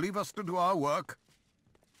 Now leave us to do our work.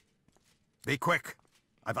 Be quick.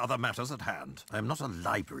 I've other matters at hand. I am not a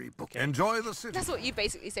library book. Okay. Enjoy the city. That's what you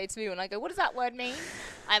basically say to me when I go, what does that word mean?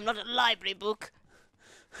 I'm not a library book.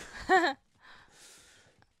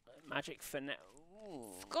 Magic for now.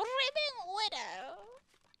 Screaming Widow.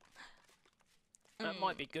 That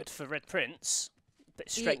might be good for Red Prince. Bit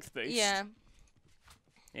of strength boost. Yeah.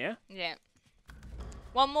 Yeah? Yeah.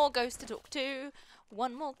 One more ghost to talk to.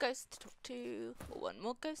 One more ghost to talk to. One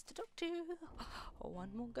more ghost to talk to.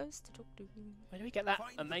 One more ghost to talk to. Where do we get that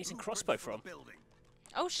amazing crossbow from?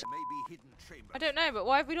 Oh, I don't know, but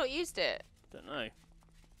why have we not used it? Don't know.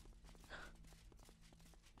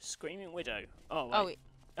 Screaming Widow. Oh, wait.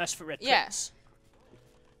 Oh, that's for Red yeah. Prince.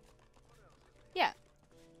 Yeah.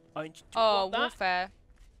 Oh, warfare.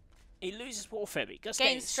 He loses warfare, but he does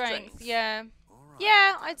gain gain strength. Yeah. Right.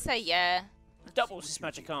 Yeah, I'd say yeah. Doubles his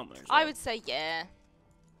magic armor as well. I would say yeah.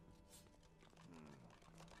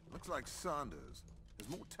 Looks like Sanders has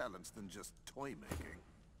more talents than just toy making.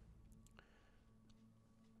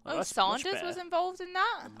 Well, oh, Sanders was involved in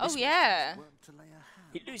that? Oh, yeah.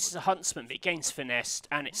 He loses a huntsman, but he gains finesse,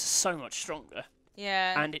 and it's so much stronger.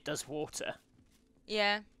 Yeah. And it does water.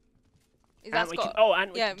 Yeah. And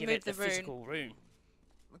we can give it the physical rune.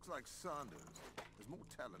 Looks like Sanders has more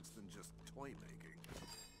talents than just toy making.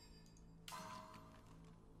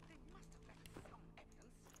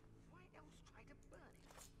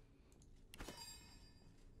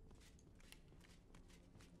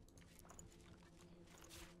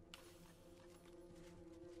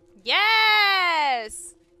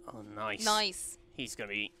 Yes! Oh, nice. Nice. He's going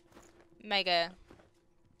to be... Mega.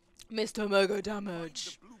 Mr. Mega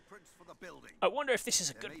Damage. I wonder if this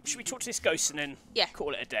is a good... Should we talk to this ghost and then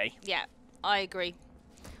call it a day? Yeah, I agree.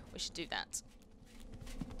 We should do that.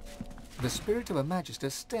 The spirit of a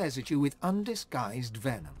Magister stares at you with undisguised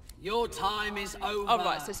venom. Your time is over. Oh,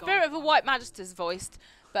 right, so Spirit of a White Magister's voiced,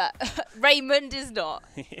 but Reimond is not.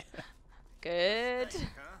 Good.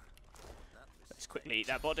 Let's quickly eat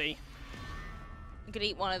that body. I'm going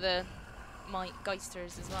to eat one of the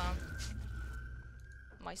Magisters as well.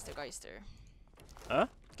 Geister. Huh?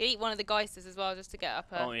 Could eat one of the Geisters as well, just to get up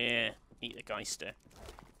her. Oh yeah, eat the Geister.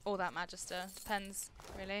 Or that Magister, depends,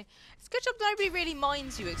 really. It's a good job nobody really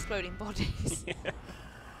minds you exploding bodies.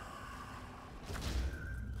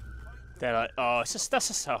 They're like, oh, that's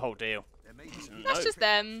just our whole deal. That's just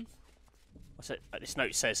them. What's it? This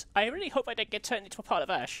note says, I really hope I don't get turned into a pile of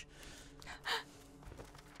ash.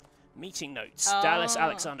 Meeting notes. Dallas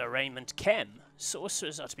Alexander Raymond Kemm.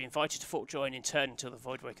 Sorcerers are to be invited to Fort Joy and interned until the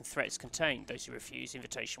Voidwoken threat is contained. Those who refuse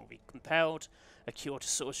invitation will be compelled. A cure to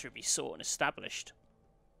sorcery will be sought and established.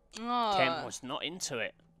 Kemm was not into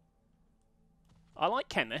it. I like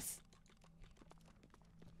Kenneth.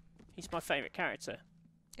 He's my favourite character.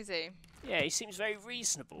 Is he? Yeah, he seems very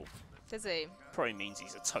reasonable. Does he? Probably means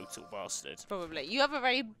he's a total bastard. Probably. You have a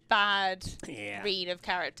very bad read of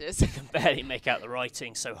characters. I can barely make out the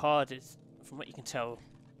writing, so hard is, from what you can tell.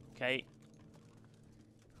 Okay.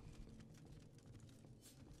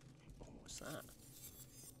 What's that?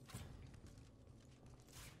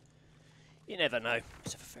 You never know.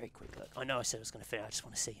 Let's have a very quick look. I know I said I was going to finish. I just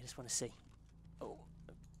want to see. Oh.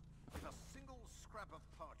 A single scrap of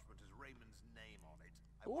parchment has Raymond's name on it.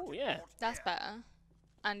 Oh, yeah. That's better.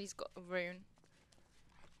 And he's got a rune.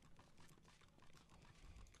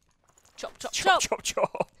 Chop, chop, chop. Chop,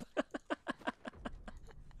 chop.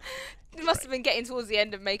 He must have been getting towards the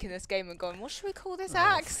end of making this game and gone, what should we call this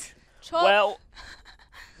axe? Chop. Well,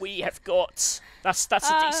 we have got... That's a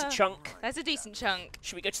decent chunk. That's a decent chunk.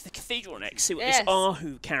 Should we go to the cathedral next? See what this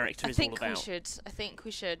Ahu character is all about? I think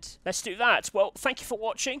we should. Let's do that. Well, thank you for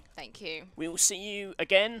watching. Thank you. We will see you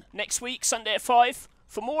again next week, Sunday at 5,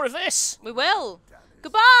 for more of this. We will.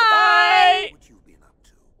 Goodbye. Bye. What you been up to?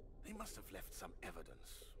 They must have left some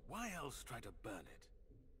evidence. Why else try to burn it?